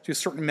access to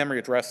certain memory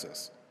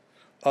addresses.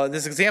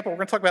 This example, we're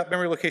going to talk about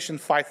memory location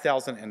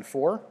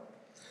 5004.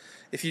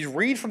 If you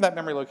read from that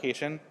memory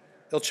location,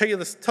 it'll tell you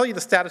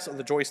the status of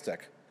the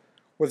joystick,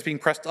 whether it's being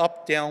pressed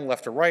up, down,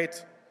 left, or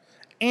right,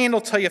 and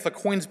it'll tell you if a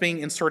coin's being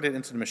inserted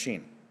into the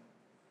machine.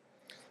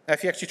 Now,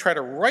 if you actually try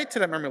to write to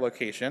that memory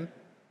location,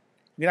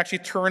 you can actually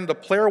turn the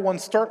player 1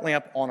 start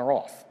lamp on or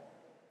off.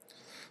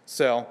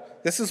 So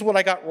this is what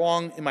I got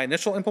wrong in my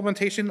initial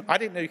implementation. I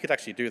didn't know you could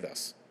actually do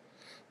this.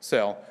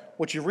 So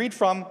what you read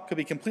from could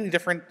be completely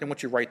different than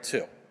what you write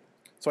to.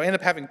 So I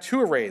ended up having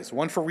 2 arrays,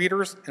 one for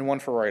readers and one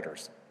for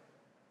writers.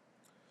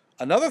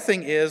 Another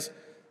thing is,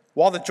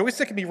 while the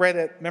joystick can be read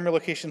at memory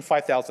location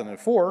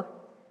 5004,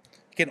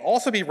 it can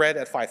also be read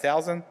at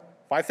 5000,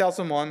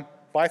 5001,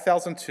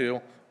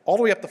 5002, all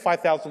the way up to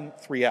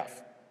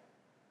 5003F.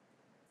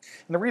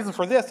 And the reason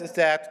for this is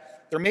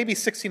that there may be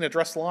 16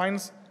 address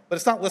lines, but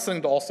it's not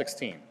listening to all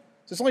 16.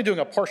 So it's only doing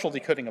a partial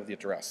decoding of the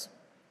address.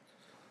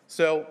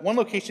 So one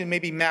location may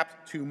be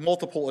mapped to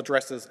multiple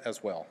addresses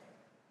as well.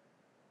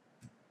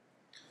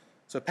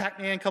 So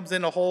Pac-Man comes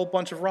in a whole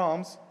bunch of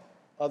ROMs.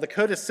 The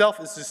code itself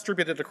is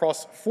distributed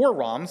across 4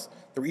 ROMs.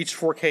 They're each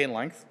 4K in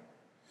length.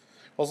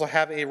 We also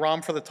have a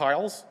ROM for the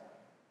tiles,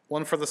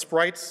 one for the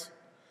sprites,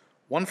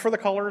 One for the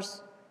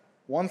colors,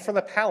 one for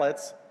the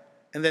palettes,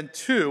 and then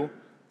two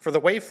for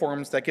the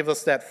waveforms that give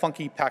us that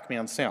funky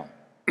Pac-Man sound.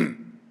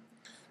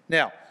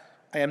 Now,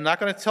 I am not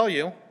going to tell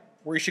you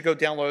where you should go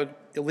download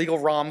illegal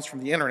ROMs from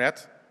the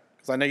internet,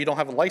 because I know you don't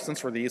have a license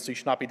for these, so you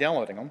should not be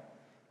downloading them.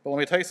 But let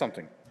me tell you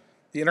something.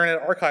 The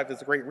Internet Archive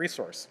is a great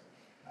resource.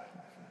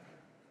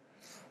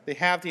 They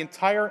have the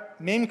entire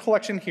MAME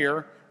collection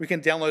here. We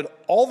can download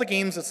all the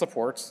games it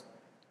supports,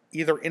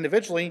 either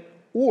individually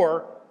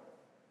or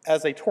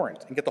as a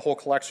torrent, and get the whole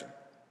collection.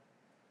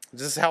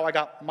 This is how I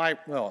got my,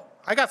 well,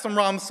 I got some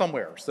ROMs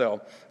somewhere, so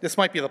this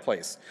might be the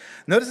place.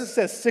 Notice it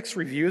says 6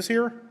 reviews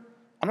here.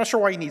 I'm not sure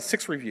why you need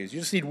 6 reviews.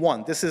 You just need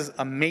 1. This is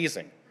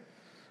amazing.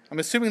 I'm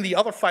assuming the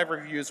other 5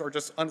 reviews are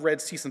just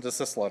unread cease and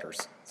desist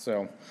letters.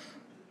 So,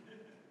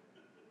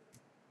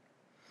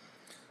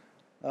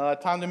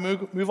 time to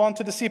move on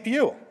to the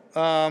CPU.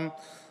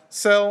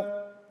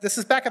 So this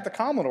is back at the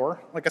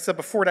Commodore. Like I said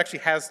before, it actually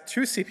has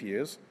 2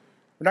 CPUs.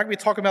 We're not going to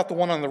be talking about the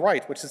one on the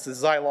right, which is the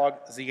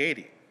Zilog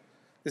Z80.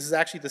 This is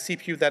actually the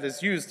CPU that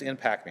is used in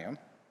Pac-Man.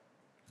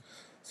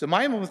 So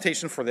my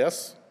implementation for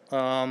this was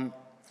a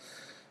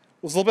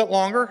little bit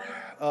longer.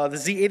 The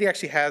Z80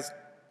 actually has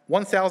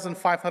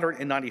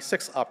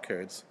 1,596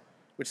 opcodes,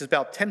 which is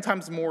about 10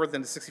 times more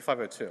than the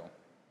 6502.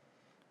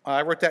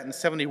 I wrote that in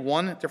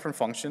 71 different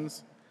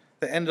functions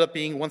that ended up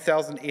being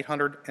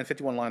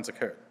 1,851 lines of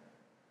code.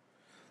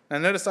 Now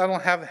notice I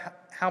don't have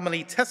how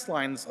many test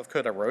lines of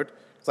code I wrote,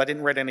 because I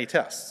didn't write any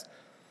tests. I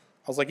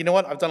was like, you know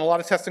what, I've done a lot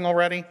of testing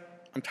already.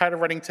 I'm tired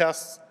of writing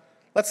tests.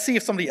 Let's see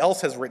if somebody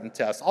else has written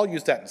tests. I'll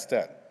use that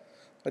instead.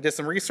 I did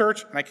some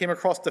research, and I came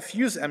across the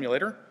Fuse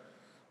emulator,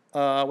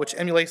 which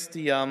emulates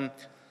the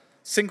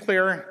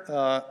Sinclair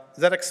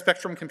ZX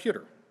Spectrum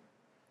computer.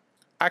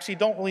 I actually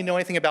don't really know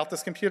anything about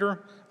this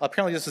computer.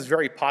 Apparently this is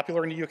very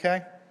popular in the UK.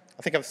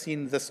 I think I've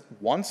seen this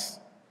once.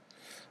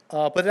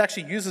 But it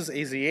actually uses a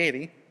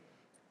Z80,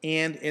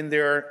 and in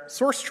their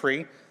source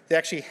tree, they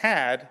actually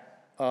had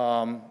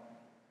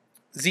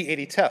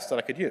Z80 tests that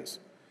I could use.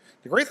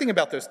 The great thing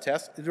about those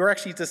tests is they're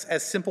actually just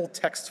as simple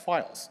text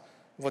files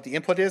of what the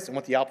input is and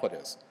what the output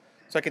is.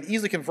 So I could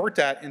easily convert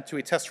that into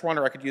a test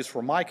runner I could use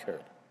for my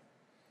code.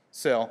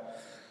 So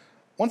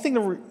one thing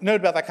to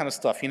note about that kind of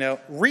stuff,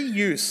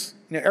 reuse,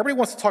 everybody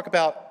wants to talk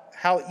about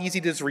how easy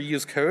it is to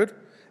reuse code.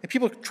 And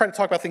people try to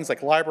talk about things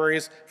like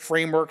libraries,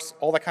 frameworks,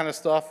 all that kind of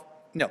stuff.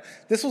 No,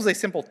 this was a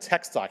simple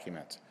text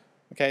document.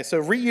 Okay,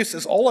 so reuse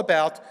is all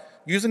about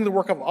using the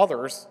work of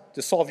others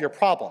to solve your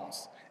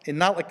problems, and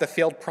not like the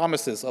failed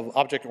promises of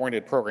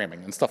object-oriented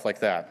programming and stuff like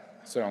that.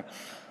 So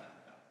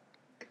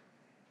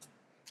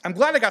I'm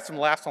glad I got some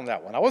laughs on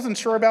that one. I wasn't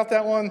sure about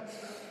that one,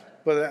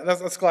 but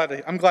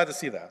I'm glad to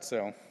see that.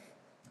 So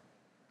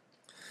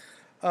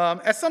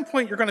at some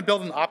point, you're going to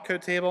build an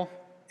opcode table,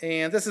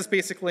 and this is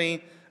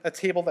basically a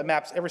table that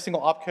maps every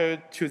single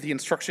opcode to the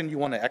instruction you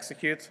want to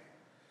execute.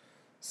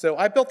 So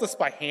I built this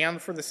by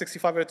hand for the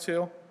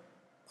 6502.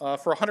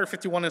 For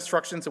 151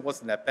 instructions, it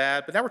wasn't that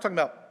bad, but now we're talking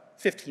about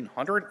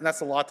 1,500, and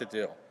that's a lot to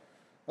do. I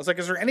was like,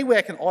 is there any way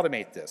I can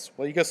automate this?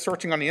 Well, you go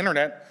searching on the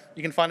internet,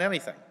 you can find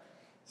anything.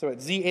 So at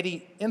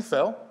Z80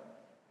 Info,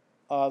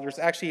 there's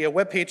actually a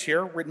web page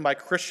here written by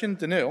Christian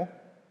Deneau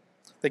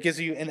that gives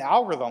you an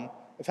algorithm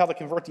of how to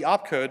convert the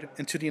opcode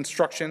into the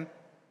instruction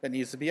that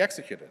needs to be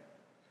executed.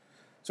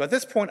 So at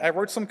this point, I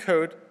wrote some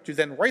code to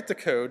then write the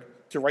code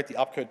to write the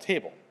opcode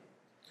table.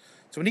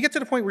 So when you get to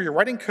the point where you're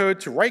writing code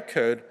to write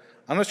code,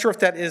 I'm not sure if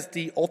that is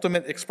the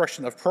ultimate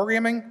expression of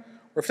programming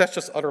or if that's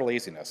just utter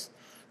laziness.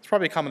 It's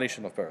probably a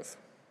combination of both.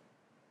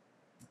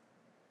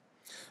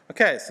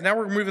 Okay, so now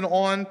we're moving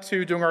on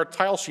to doing our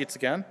tile sheets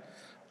again.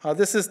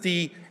 This is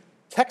the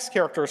text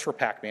characters for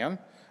Pac-Man.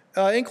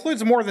 It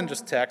includes more than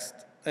just text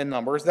and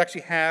numbers. It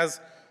actually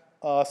has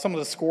some of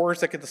the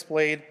scores that get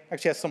displayed. It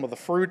actually has some of the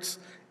fruits.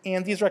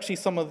 And these are actually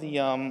some of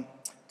the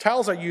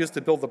tiles I use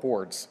to build the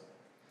boards.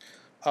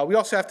 We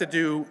also have to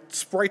do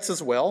sprites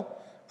as well.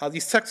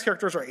 These text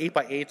characters are 8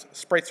 by 8.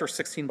 Sprites are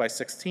 16 by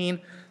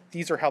 16.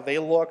 These are how they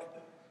look.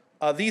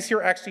 These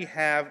here actually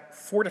have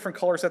 4 different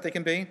colors that they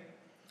can be.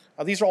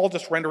 These are all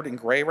just rendered in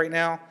gray right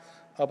now,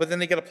 but then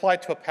they get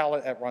applied to a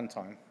palette at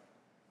runtime.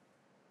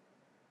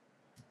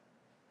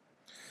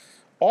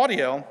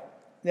 Audio.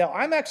 Now,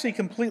 I'm actually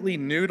completely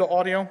new to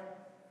audio.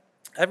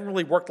 I haven't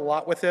really worked a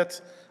lot with it.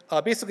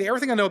 Basically,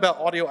 everything I know about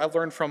audio I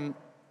learned from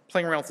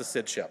playing around with the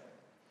SID chip.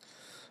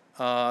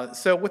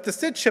 So with the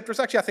SID chip, there's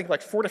actually, I think,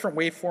 like 4 different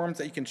waveforms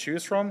that you can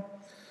choose from.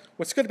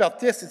 What's good about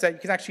this is that you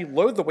can actually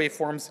load the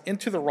waveforms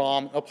into the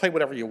ROM and play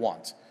whatever you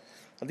want.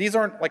 Now, these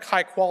aren't like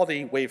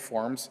high-quality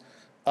waveforms.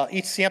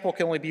 Each sample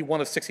can only be one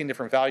of 16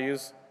 different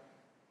values.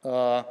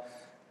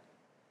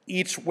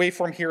 Each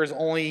waveform here is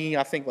only,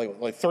 I think,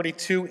 like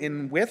 32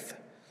 in width.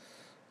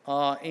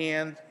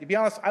 And to be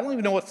honest, I don't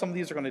even know what some of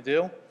these are going to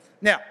do.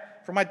 Now,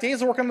 for my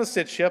days of work on the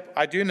SID chip,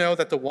 I do know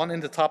that the one in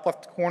the top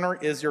left corner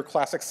is your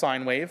classic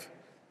sine wave,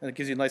 and it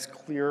gives you a nice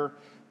clear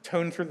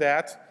tone through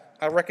that.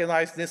 I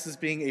recognize this as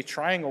being a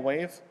triangle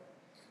wave.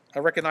 I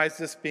recognize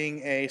this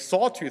being a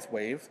sawtooth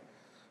wave,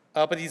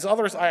 but these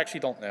others I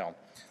actually don't know.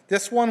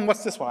 This one,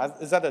 what's this one?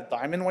 Is that a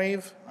diamond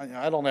wave?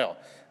 I don't know.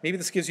 Maybe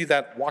this gives you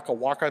that waka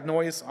waka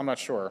noise. I'm not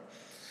sure.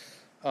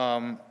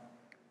 But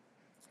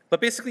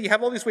basically, you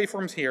have all these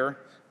waveforms here,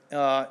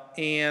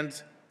 and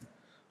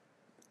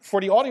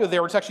for the audio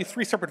there, it's actually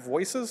 3 separate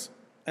voices,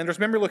 and there's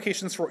memory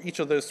locations for each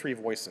of those 3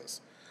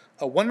 voices.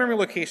 One memory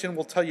location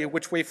will tell you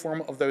which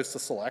waveform of those to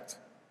select.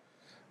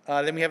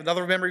 Then we have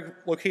another memory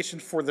location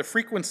for the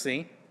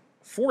frequency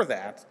for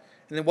that,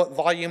 and then what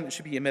volume it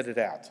should be emitted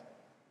at.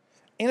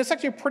 And it's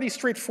actually a pretty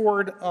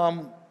straightforward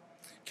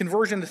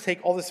conversion to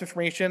take all this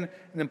information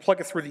and then plug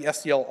it through the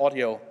SDL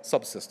audio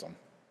subsystem.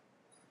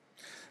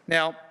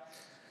 Now,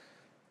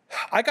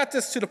 I got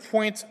this to the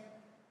point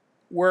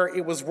where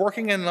it was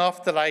working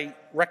enough that I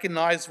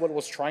recognized what it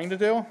was trying to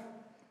do,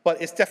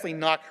 but it's definitely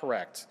not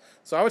correct.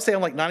 So I would say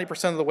I'm like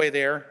 90% of the way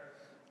there.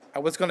 I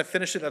was going to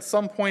finish it at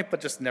some point, but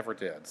just never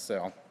did.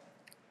 So,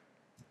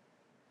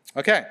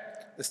 okay,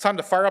 it's time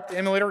to fire up the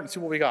emulator and see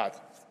what we got.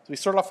 So we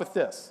start off with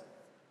this.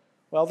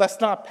 Well,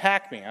 that's not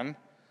Pac-Man,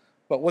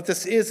 but what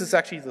this is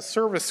actually the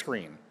service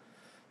screen.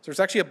 So there's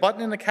actually a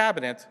button in the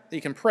cabinet that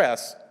you can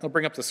press, and it'll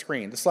bring up the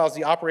screen. This allows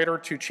the operator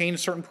to change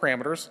certain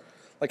parameters,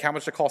 like how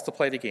much it costs to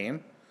play the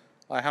game,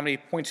 how many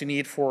points you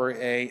need for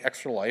an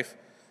extra life,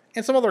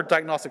 and some other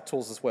diagnostic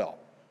tools as well.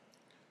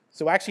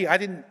 So actually, I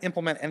didn't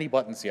implement any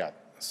buttons yet.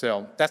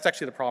 So that's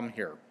actually the problem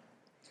here.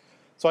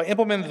 So I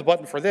implemented the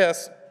button for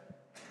this,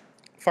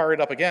 fire it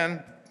up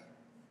again.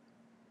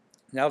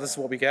 Now this is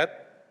what we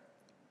get.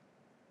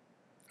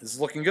 This is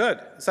looking good.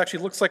 This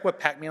actually looks like what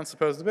Pac-Man's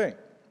supposed to be.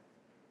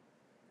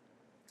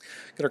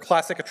 Got our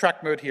classic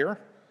attract mode here.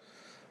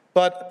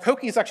 But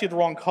Pokey is actually the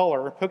wrong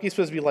color. Pokey's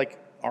supposed to be like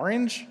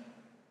orange.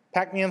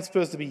 Pac-Man's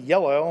supposed to be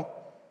yellow.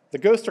 The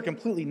ghosts are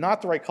completely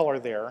not the right color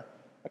there.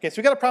 Okay, so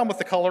we got a problem with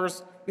the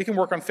colors. We can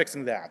work on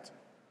fixing that.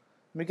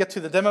 When we get to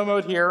the demo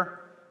mode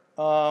here,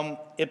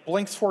 it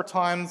blinks 4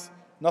 times,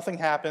 nothing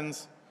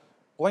happens.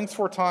 Blinks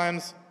 4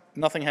 times,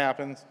 nothing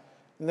happens.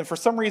 And then for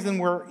some reason,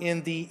 we're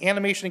in the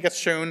animation that gets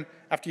shown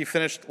after you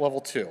finished level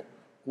 2.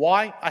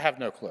 Why? I have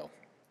no clue.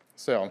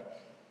 So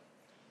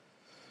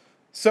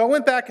I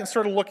went back and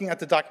started looking at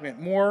the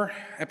document more.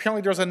 And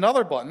apparently there's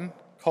another button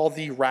called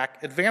the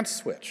Rack Advanced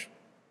switch.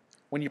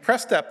 When you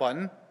press that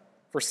button,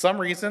 for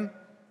some reason,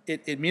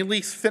 it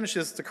immediately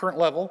finishes the current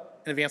level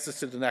and advances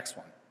to the next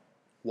one.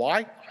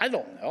 Why? I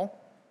don't know.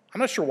 I'm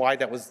not sure why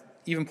that was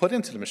even put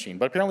into the machine,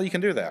 but apparently you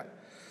can do that.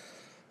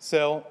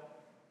 So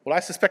what I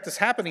suspect is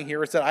happening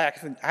here is that I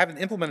haven't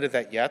implemented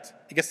that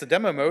yet. It gets to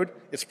demo mode,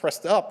 it's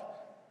pressed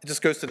up, it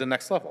just goes to the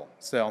next level.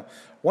 So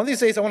one of these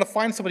days I want to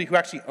find somebody who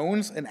actually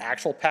owns an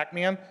actual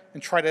Pac-Man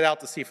and try it out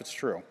to see if it's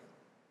true.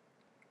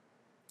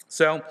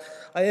 So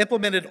I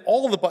implemented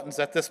all of the buttons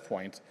at this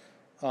point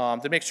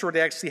to make sure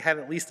they actually had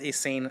at least a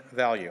sane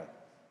value.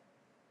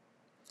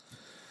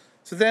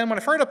 So then when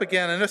I fire it up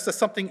again, I notice that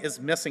something is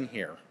missing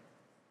here.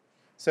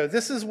 So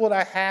this is what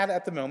I had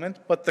at the moment,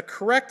 but the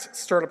correct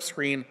startup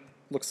screen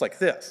looks like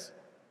this.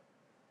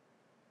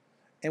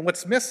 And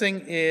what's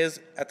missing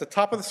is at the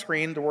top of the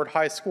screen, the word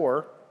high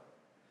score,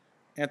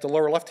 and at the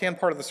lower left-hand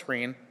part of the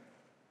screen,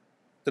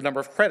 the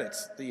number of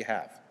credits that you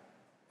have.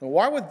 Now,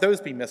 why would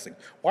those be missing?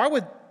 Why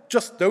would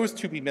just those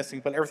 2 be missing,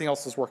 but everything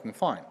else is working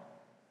fine?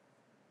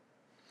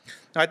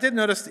 Now, I did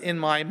notice in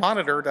my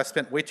monitor that I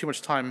spent way too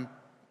much time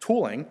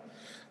tooling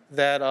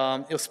that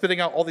it was spitting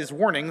out all these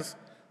warnings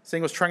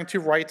saying it was trying to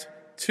write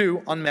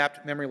 2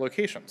 unmapped memory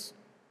locations.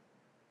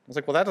 I was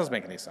like, well, that doesn't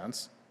make any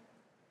sense.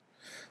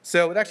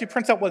 So it actually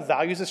prints out what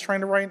values it's trying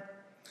to write.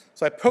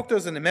 So I poked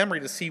those into memory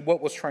to see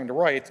what was trying to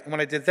write. And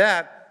when I did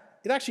that,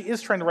 it actually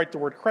is trying to write the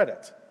word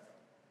credit.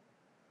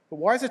 But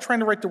why is it trying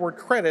to write the word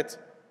credit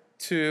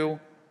to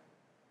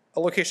a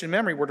location in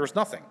memory where there's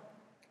nothing?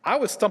 I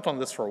was stumped on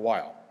this for a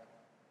while.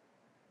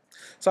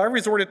 So I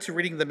resorted to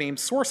reading the main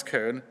source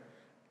code,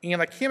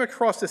 and I came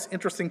across this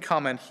interesting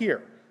comment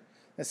here.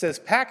 It says,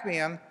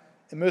 Pac-Man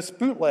and most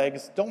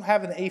bootlegs don't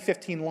have an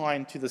A15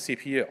 line to the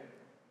CPU.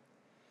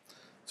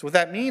 So what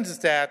that means is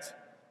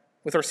that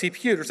with our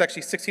CPU, there's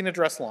actually 16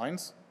 address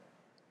lines,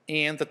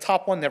 and the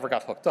top one never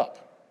got hooked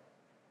up.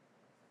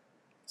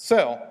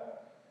 So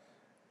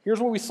here's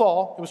what we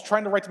saw. It was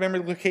trying to write the memory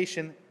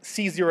location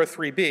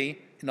C03B,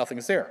 and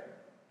nothing's there.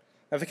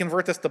 Now if we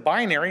convert this to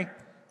binary,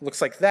 it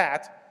looks like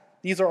that.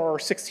 These are our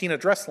 16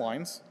 address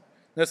lines.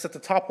 Notice that the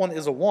top one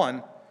is a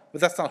 1,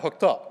 but that's not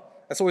hooked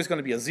up. That's always going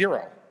to be a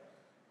 0.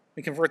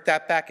 We convert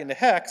that back into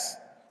hex,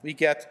 we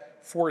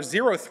get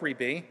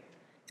 403B,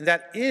 and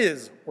that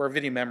is where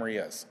video memory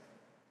is.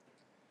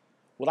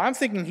 What I'm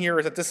thinking here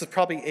is that this is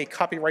probably a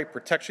copyright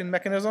protection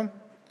mechanism.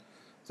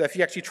 So if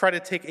you actually try to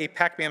take a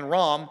Pac-Man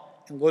ROM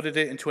and loaded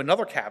it into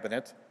another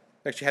cabinet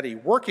that actually had a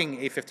working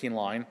A15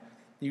 line,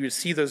 you would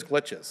see those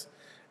glitches.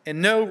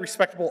 And no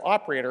respectable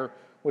operator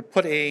would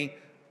put a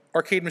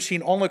arcade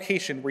machine on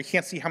location where you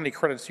can't see how many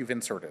credits you've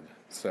inserted.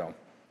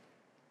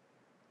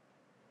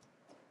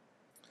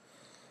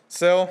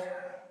 So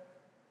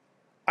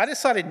I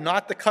decided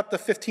not to cut the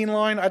 15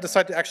 line. I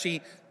decided to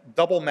actually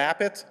double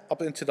map it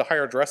up into the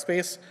higher address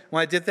space.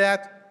 When I did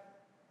that,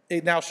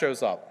 it now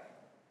shows up.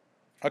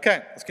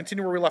 Okay, let's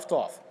continue where we left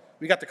off.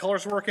 we got the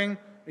colors working,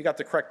 we got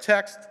the correct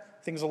text,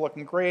 things are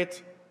looking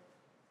great.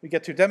 We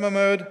get to demo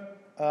mode,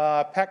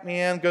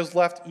 Pac-Man goes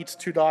left, eats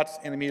 2 dots,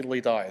 and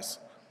immediately dies.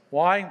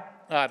 Why?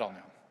 I don't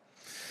know.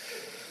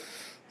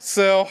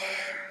 So,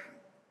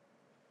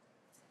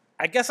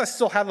 I guess I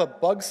still have a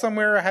bug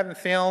somewhere I haven't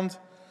found.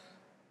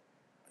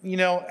 You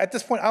know, at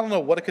this point, I don't know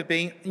what it could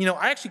be. You know,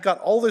 I actually got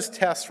all those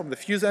tests from the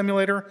Fuse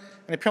emulator,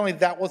 and apparently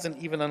that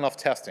wasn't even enough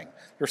testing.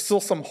 There's still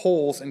some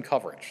holes in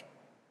coverage.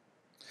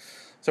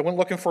 So I went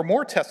looking for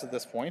more tests at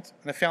this point,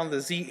 and I found the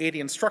Z80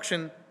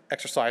 instruction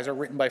exerciser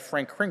written by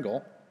Frank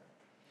Kringle.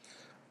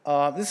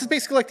 This is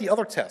basically like the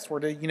other test,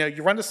 where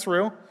you run this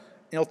through, and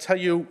it'll tell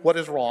you what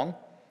is wrong.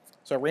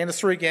 So I ran this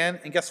through again,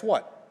 and guess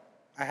what?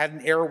 I had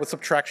an error with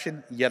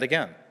subtraction yet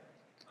again.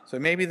 So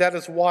maybe that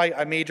is why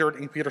I majored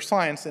in computer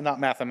science and not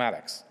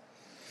mathematics.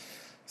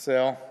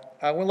 So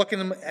I went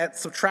looking at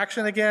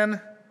subtraction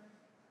again,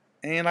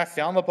 and I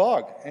found the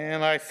bug.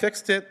 And I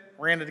fixed it,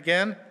 ran it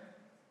again,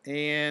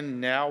 and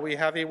now we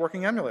have a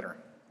working emulator.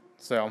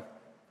 So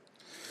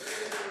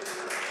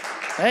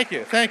thank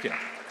you, thank you.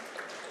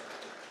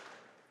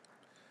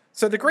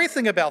 So the great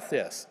thing about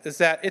this is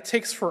that it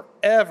takes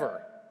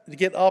forever to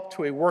get up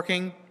to a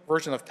working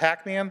version of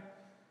Pac-Man.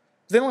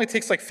 Then it only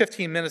takes like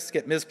 15 minutes to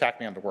get Ms.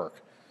 Pac-Man to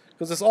work.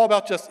 Because it's all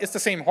about it's the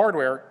same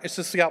hardware, it's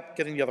just about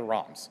getting the other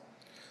ROMs.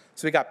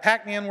 So we got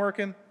Pac-Man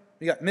working,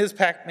 we got Ms.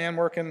 Pac-Man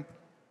working,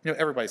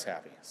 everybody's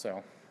happy,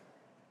 so.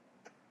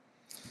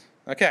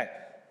 Okay,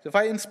 so if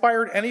I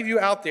inspired any of you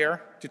out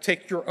there to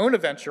take your own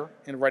adventure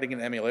in writing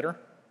an emulator,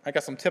 I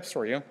got some tips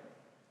for you.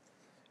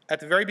 At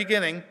the very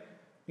beginning,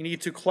 you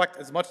need to collect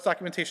as much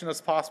documentation as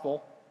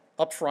possible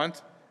up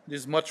front, and do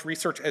as much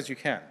research as you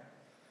can.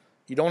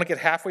 You don't want to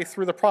get halfway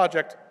through the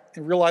project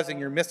and realizing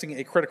you're missing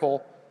a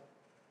critical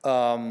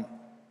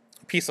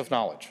piece of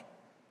knowledge. You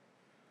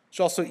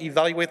should also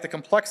evaluate the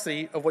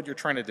complexity of what you're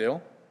trying to do.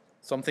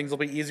 Some things will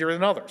be easier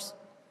than others.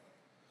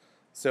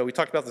 So we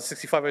talked about the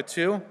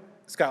 6502.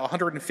 It's got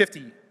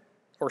 150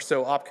 or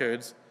so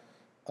opcodes.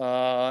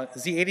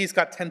 Z80's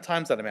got 10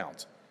 times that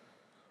amount.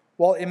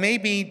 While it may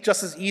be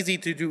just as easy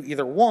to do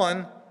either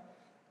one,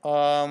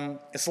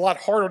 it's a lot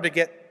harder to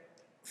get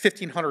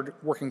 1500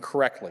 working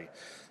correctly.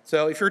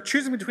 So if you're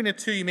choosing between the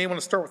two, you may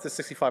want to start with the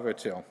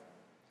 6502.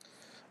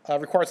 It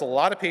requires a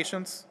lot of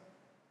patience.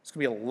 It's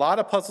going to be a lot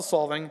of puzzle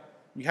solving.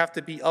 You have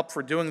to be up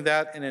for doing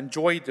that and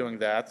enjoy doing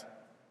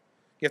that.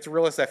 You have to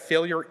realize that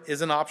failure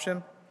is an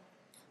option.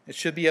 It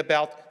should be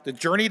about the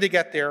journey to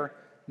get there,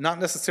 not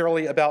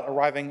necessarily about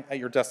arriving at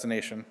your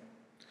destination.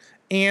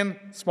 And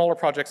smaller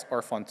projects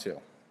are fun too.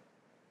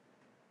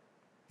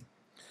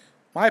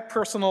 My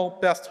personal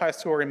best high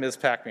score in Ms.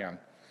 Pac-Man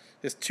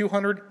is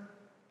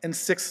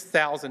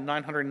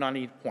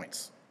 206,990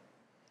 points.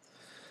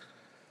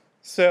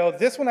 So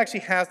this one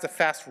actually has the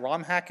fast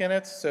ROM hack in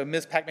it, so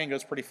Ms. Pac-Man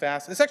goes pretty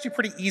fast. It's actually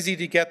pretty easy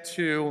to get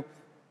to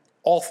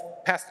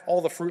past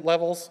all the fruit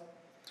levels.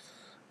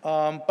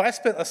 But I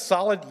spent a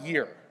solid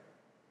year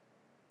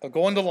of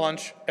going to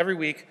lunch every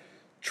week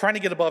trying to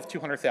get above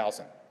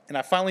 200,000. And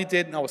I finally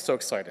did, and I was so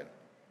excited.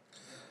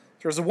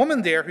 There was a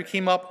woman there who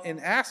came up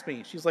and asked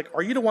me, she's like,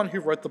 "Are you the one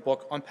who wrote the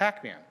book on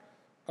Pac-Man?"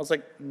 I was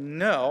like,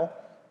 "No."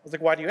 I was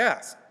like, "Why do you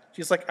ask?"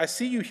 She's like, "I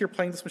see you here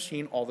playing this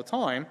machine all the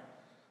time.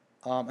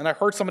 And I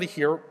heard somebody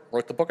here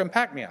wrote the book on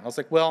Pac-Man." I was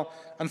like, "Well,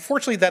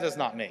 unfortunately, that is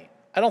not me.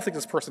 I don't think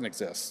this person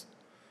exists."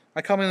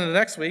 I come in the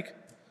next week,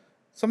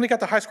 somebody got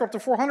the high score up to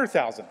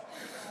 400,000.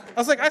 I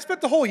was like, I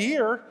spent the whole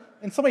year,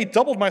 and somebody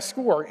doubled my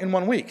score in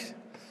 1 week.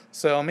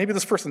 So maybe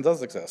this person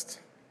does exist.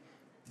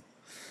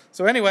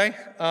 So anyway,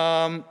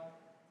 I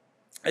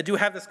do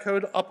have this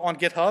code up on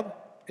GitHub.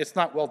 It's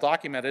not well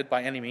documented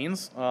by any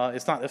means.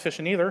 It's not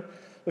efficient either.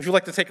 If you'd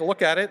like to take a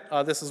look at it,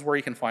 this is where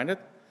you can find it.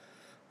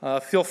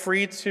 Feel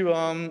free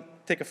to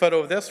take a photo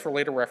of this for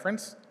later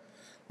reference.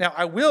 Now,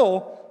 I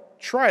will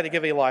try to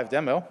give a live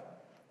demo.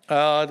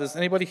 Does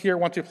anybody here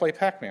want to play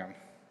Pac-Man?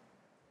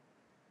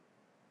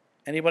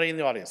 Anybody in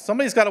the audience?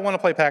 Somebody's got to want to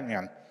play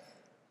Pac-Man.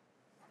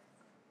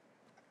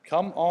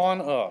 Come on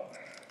up.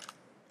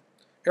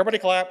 Everybody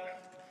clap.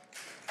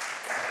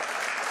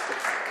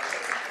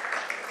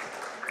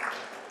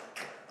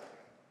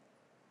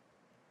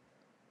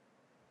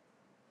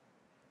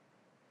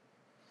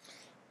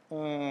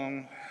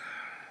 I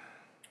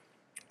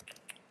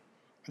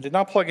did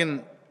not plug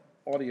in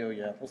audio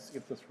yet. Let's see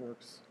if this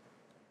works.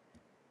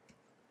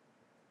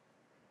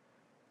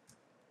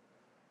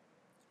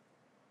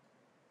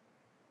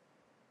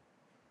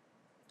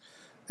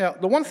 Now,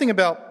 the one thing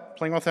about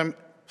playing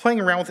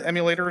around with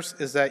emulators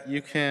is that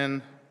you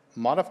can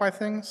modify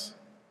things.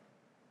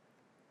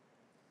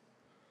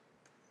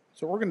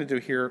 So what we're going to do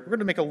here, we're going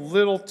to make a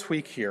little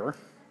tweak here.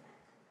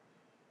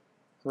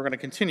 We're going to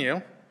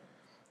continue.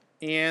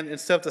 And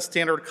instead of the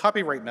standard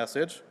copyright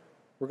message,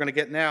 we're going to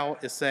get now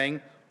is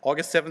saying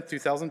August 7th,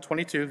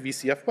 2022,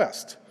 VCF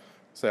West.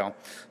 So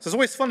it's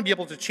always fun to be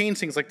able to change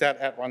things like that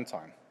at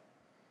runtime.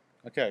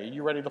 Okay, are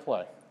you ready to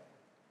play?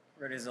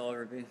 Ready as I'll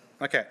ever be.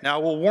 Okay, now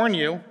I will warn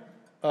you,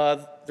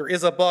 there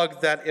is a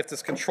bug that if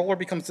this controller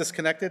becomes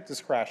disconnected,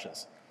 this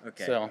crashes.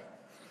 Okay. So,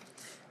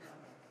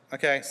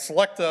 Okay,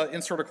 select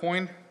insert a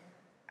coin.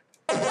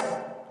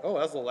 Oh, that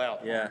was a little loud.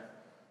 Yeah.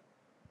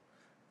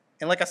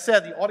 And like I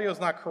said, the audio is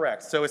not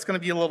correct, so it's going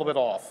to be a little bit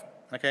off.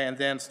 Okay, and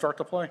then start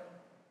to play.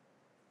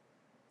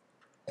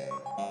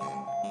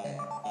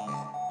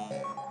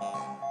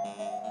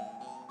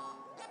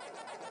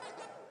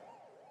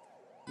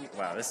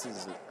 Wow, this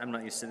is, I'm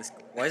not used to this.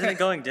 Why isn't it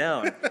going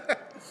down?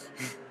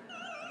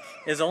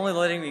 It's only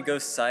letting me go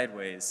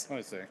sideways. Let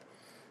me see.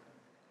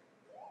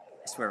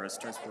 I swear it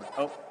starts working.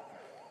 Oh.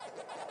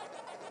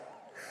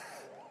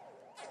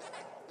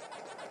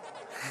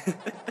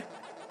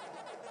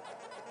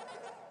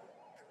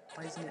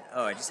 Why isn't it?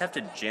 Oh, I just have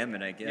to jam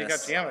it, I guess. You got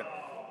to jam it.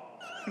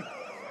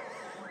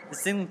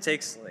 This thing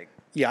takes like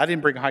Yeah, I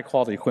didn't bring high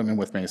quality equipment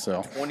with me,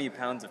 so. 20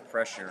 pounds of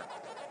pressure.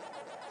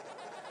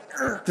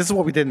 This is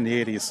what we did in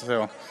the 80s,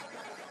 so.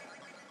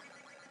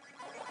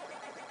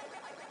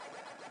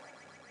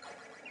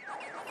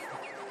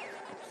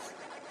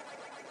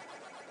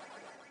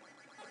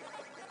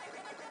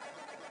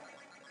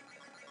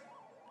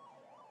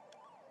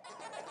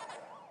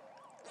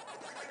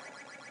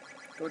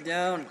 Go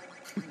down.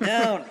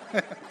 Down.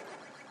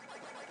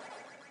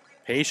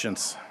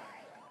 Patience.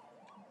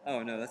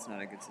 Oh no, that's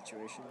not a good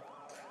situation.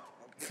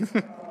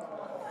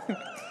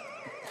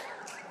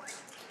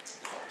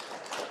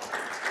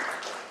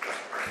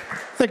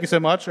 Thank you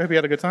so much. I hope you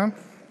had a good time.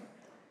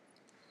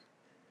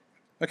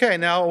 Okay,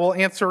 now we'll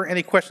answer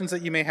any questions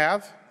that you may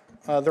have.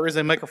 There is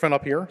a microphone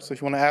up here, so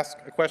if you want to ask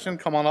a question,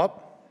 come on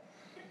up.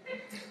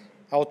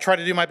 I will try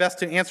to do my best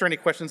to answer any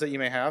questions that you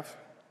may have.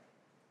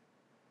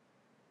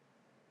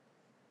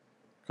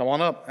 Come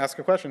on up, ask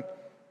a question.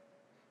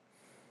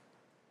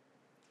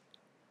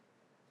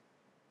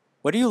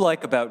 What do you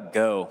like about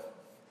Go?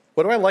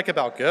 What do I like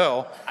about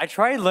Go? I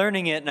tried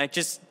learning it and it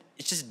just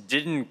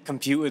didn't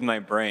compute with my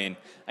brain.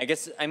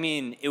 I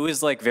mean, it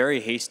was like very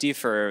hasty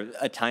for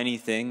a tiny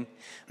thing,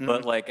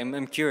 but like,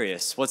 I'm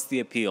curious, what's the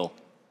appeal?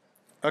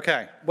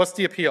 Okay, what's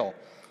the appeal?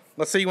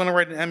 Let's say you want to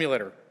write an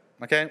emulator,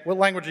 okay? What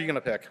language are you going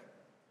to pick?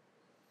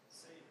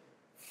 C.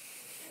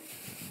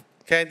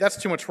 Okay,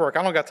 that's too much work.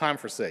 I don't got time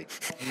for C.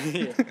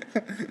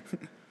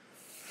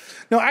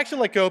 No, I actually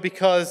like Go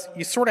because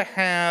you sort of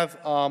have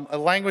a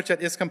language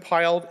that is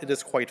compiled, it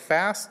is quite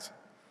fast,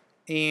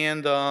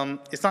 and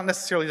it's not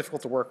necessarily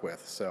difficult to work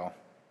with, so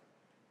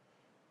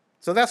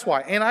that's why.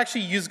 And I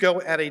actually used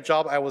Go at a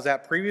job I was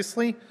at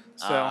previously,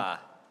 so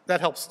that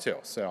helps too,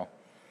 so.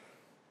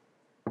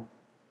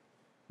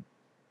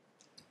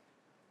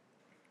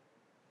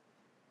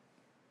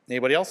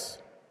 Anybody else?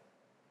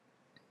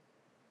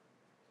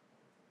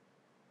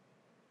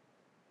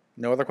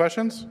 No other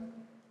questions?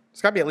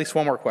 There's got to be at least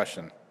one more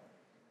question.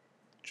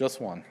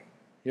 Just one.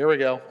 Here we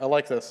go. I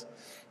like this.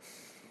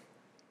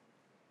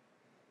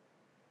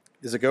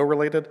 Is it Go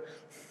related?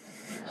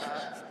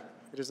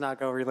 It is not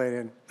Go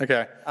related.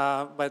 Okay.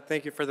 But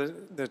thank you for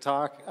the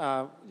talk.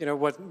 You know,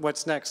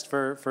 what's next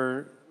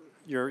for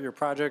your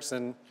projects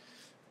and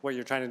what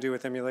you're trying to do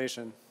with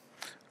emulation?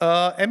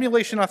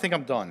 Emulation, I think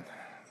I'm done.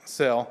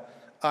 So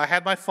I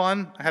had my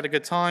fun. I had a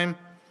good time.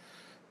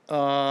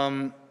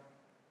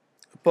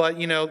 But,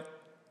 you know,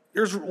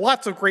 there's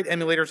lots of great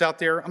emulators out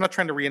there. I'm not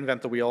trying to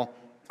reinvent the wheel.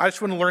 I just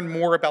want to learn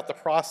more about the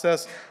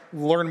process,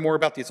 learn more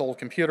about these old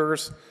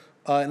computers,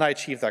 and I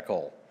achieved that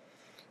goal.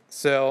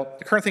 So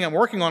the current thing I'm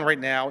working on right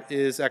now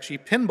is actually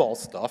pinball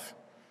stuff.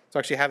 So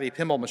I actually have a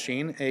pinball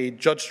machine, a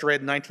Judge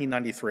Dredd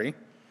 1993.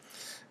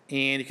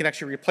 And you can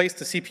actually replace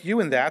the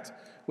CPU in that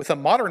with a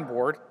modern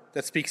board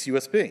that speaks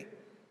USB.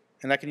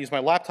 And I can use my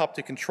laptop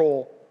to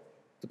control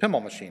the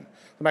pinball machine.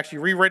 I'm actually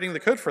rewriting the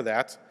code for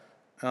that.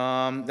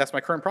 That's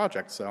my current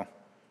project, so.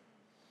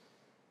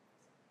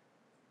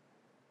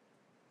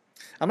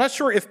 I'm not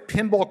sure if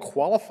pinball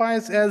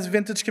qualifies as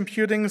vintage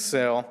computing,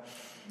 so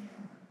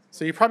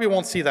you probably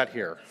won't see that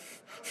here.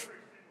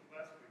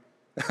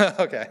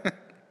 Okay.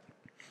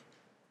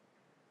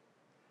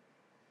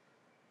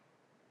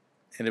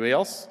 Anybody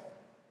else?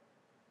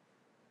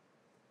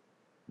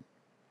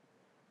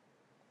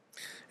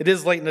 It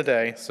is late in the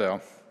day, so.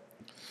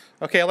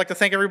 Okay, I'd like to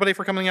thank everybody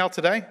for coming out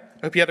today. I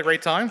hope you had a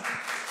great time.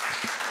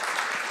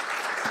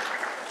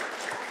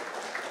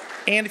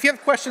 And if you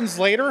have questions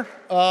later,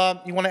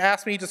 you want to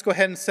ask me, just go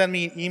ahead and send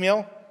me an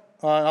email.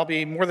 I'll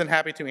be more than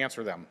happy to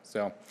answer them.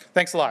 So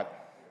thanks a lot.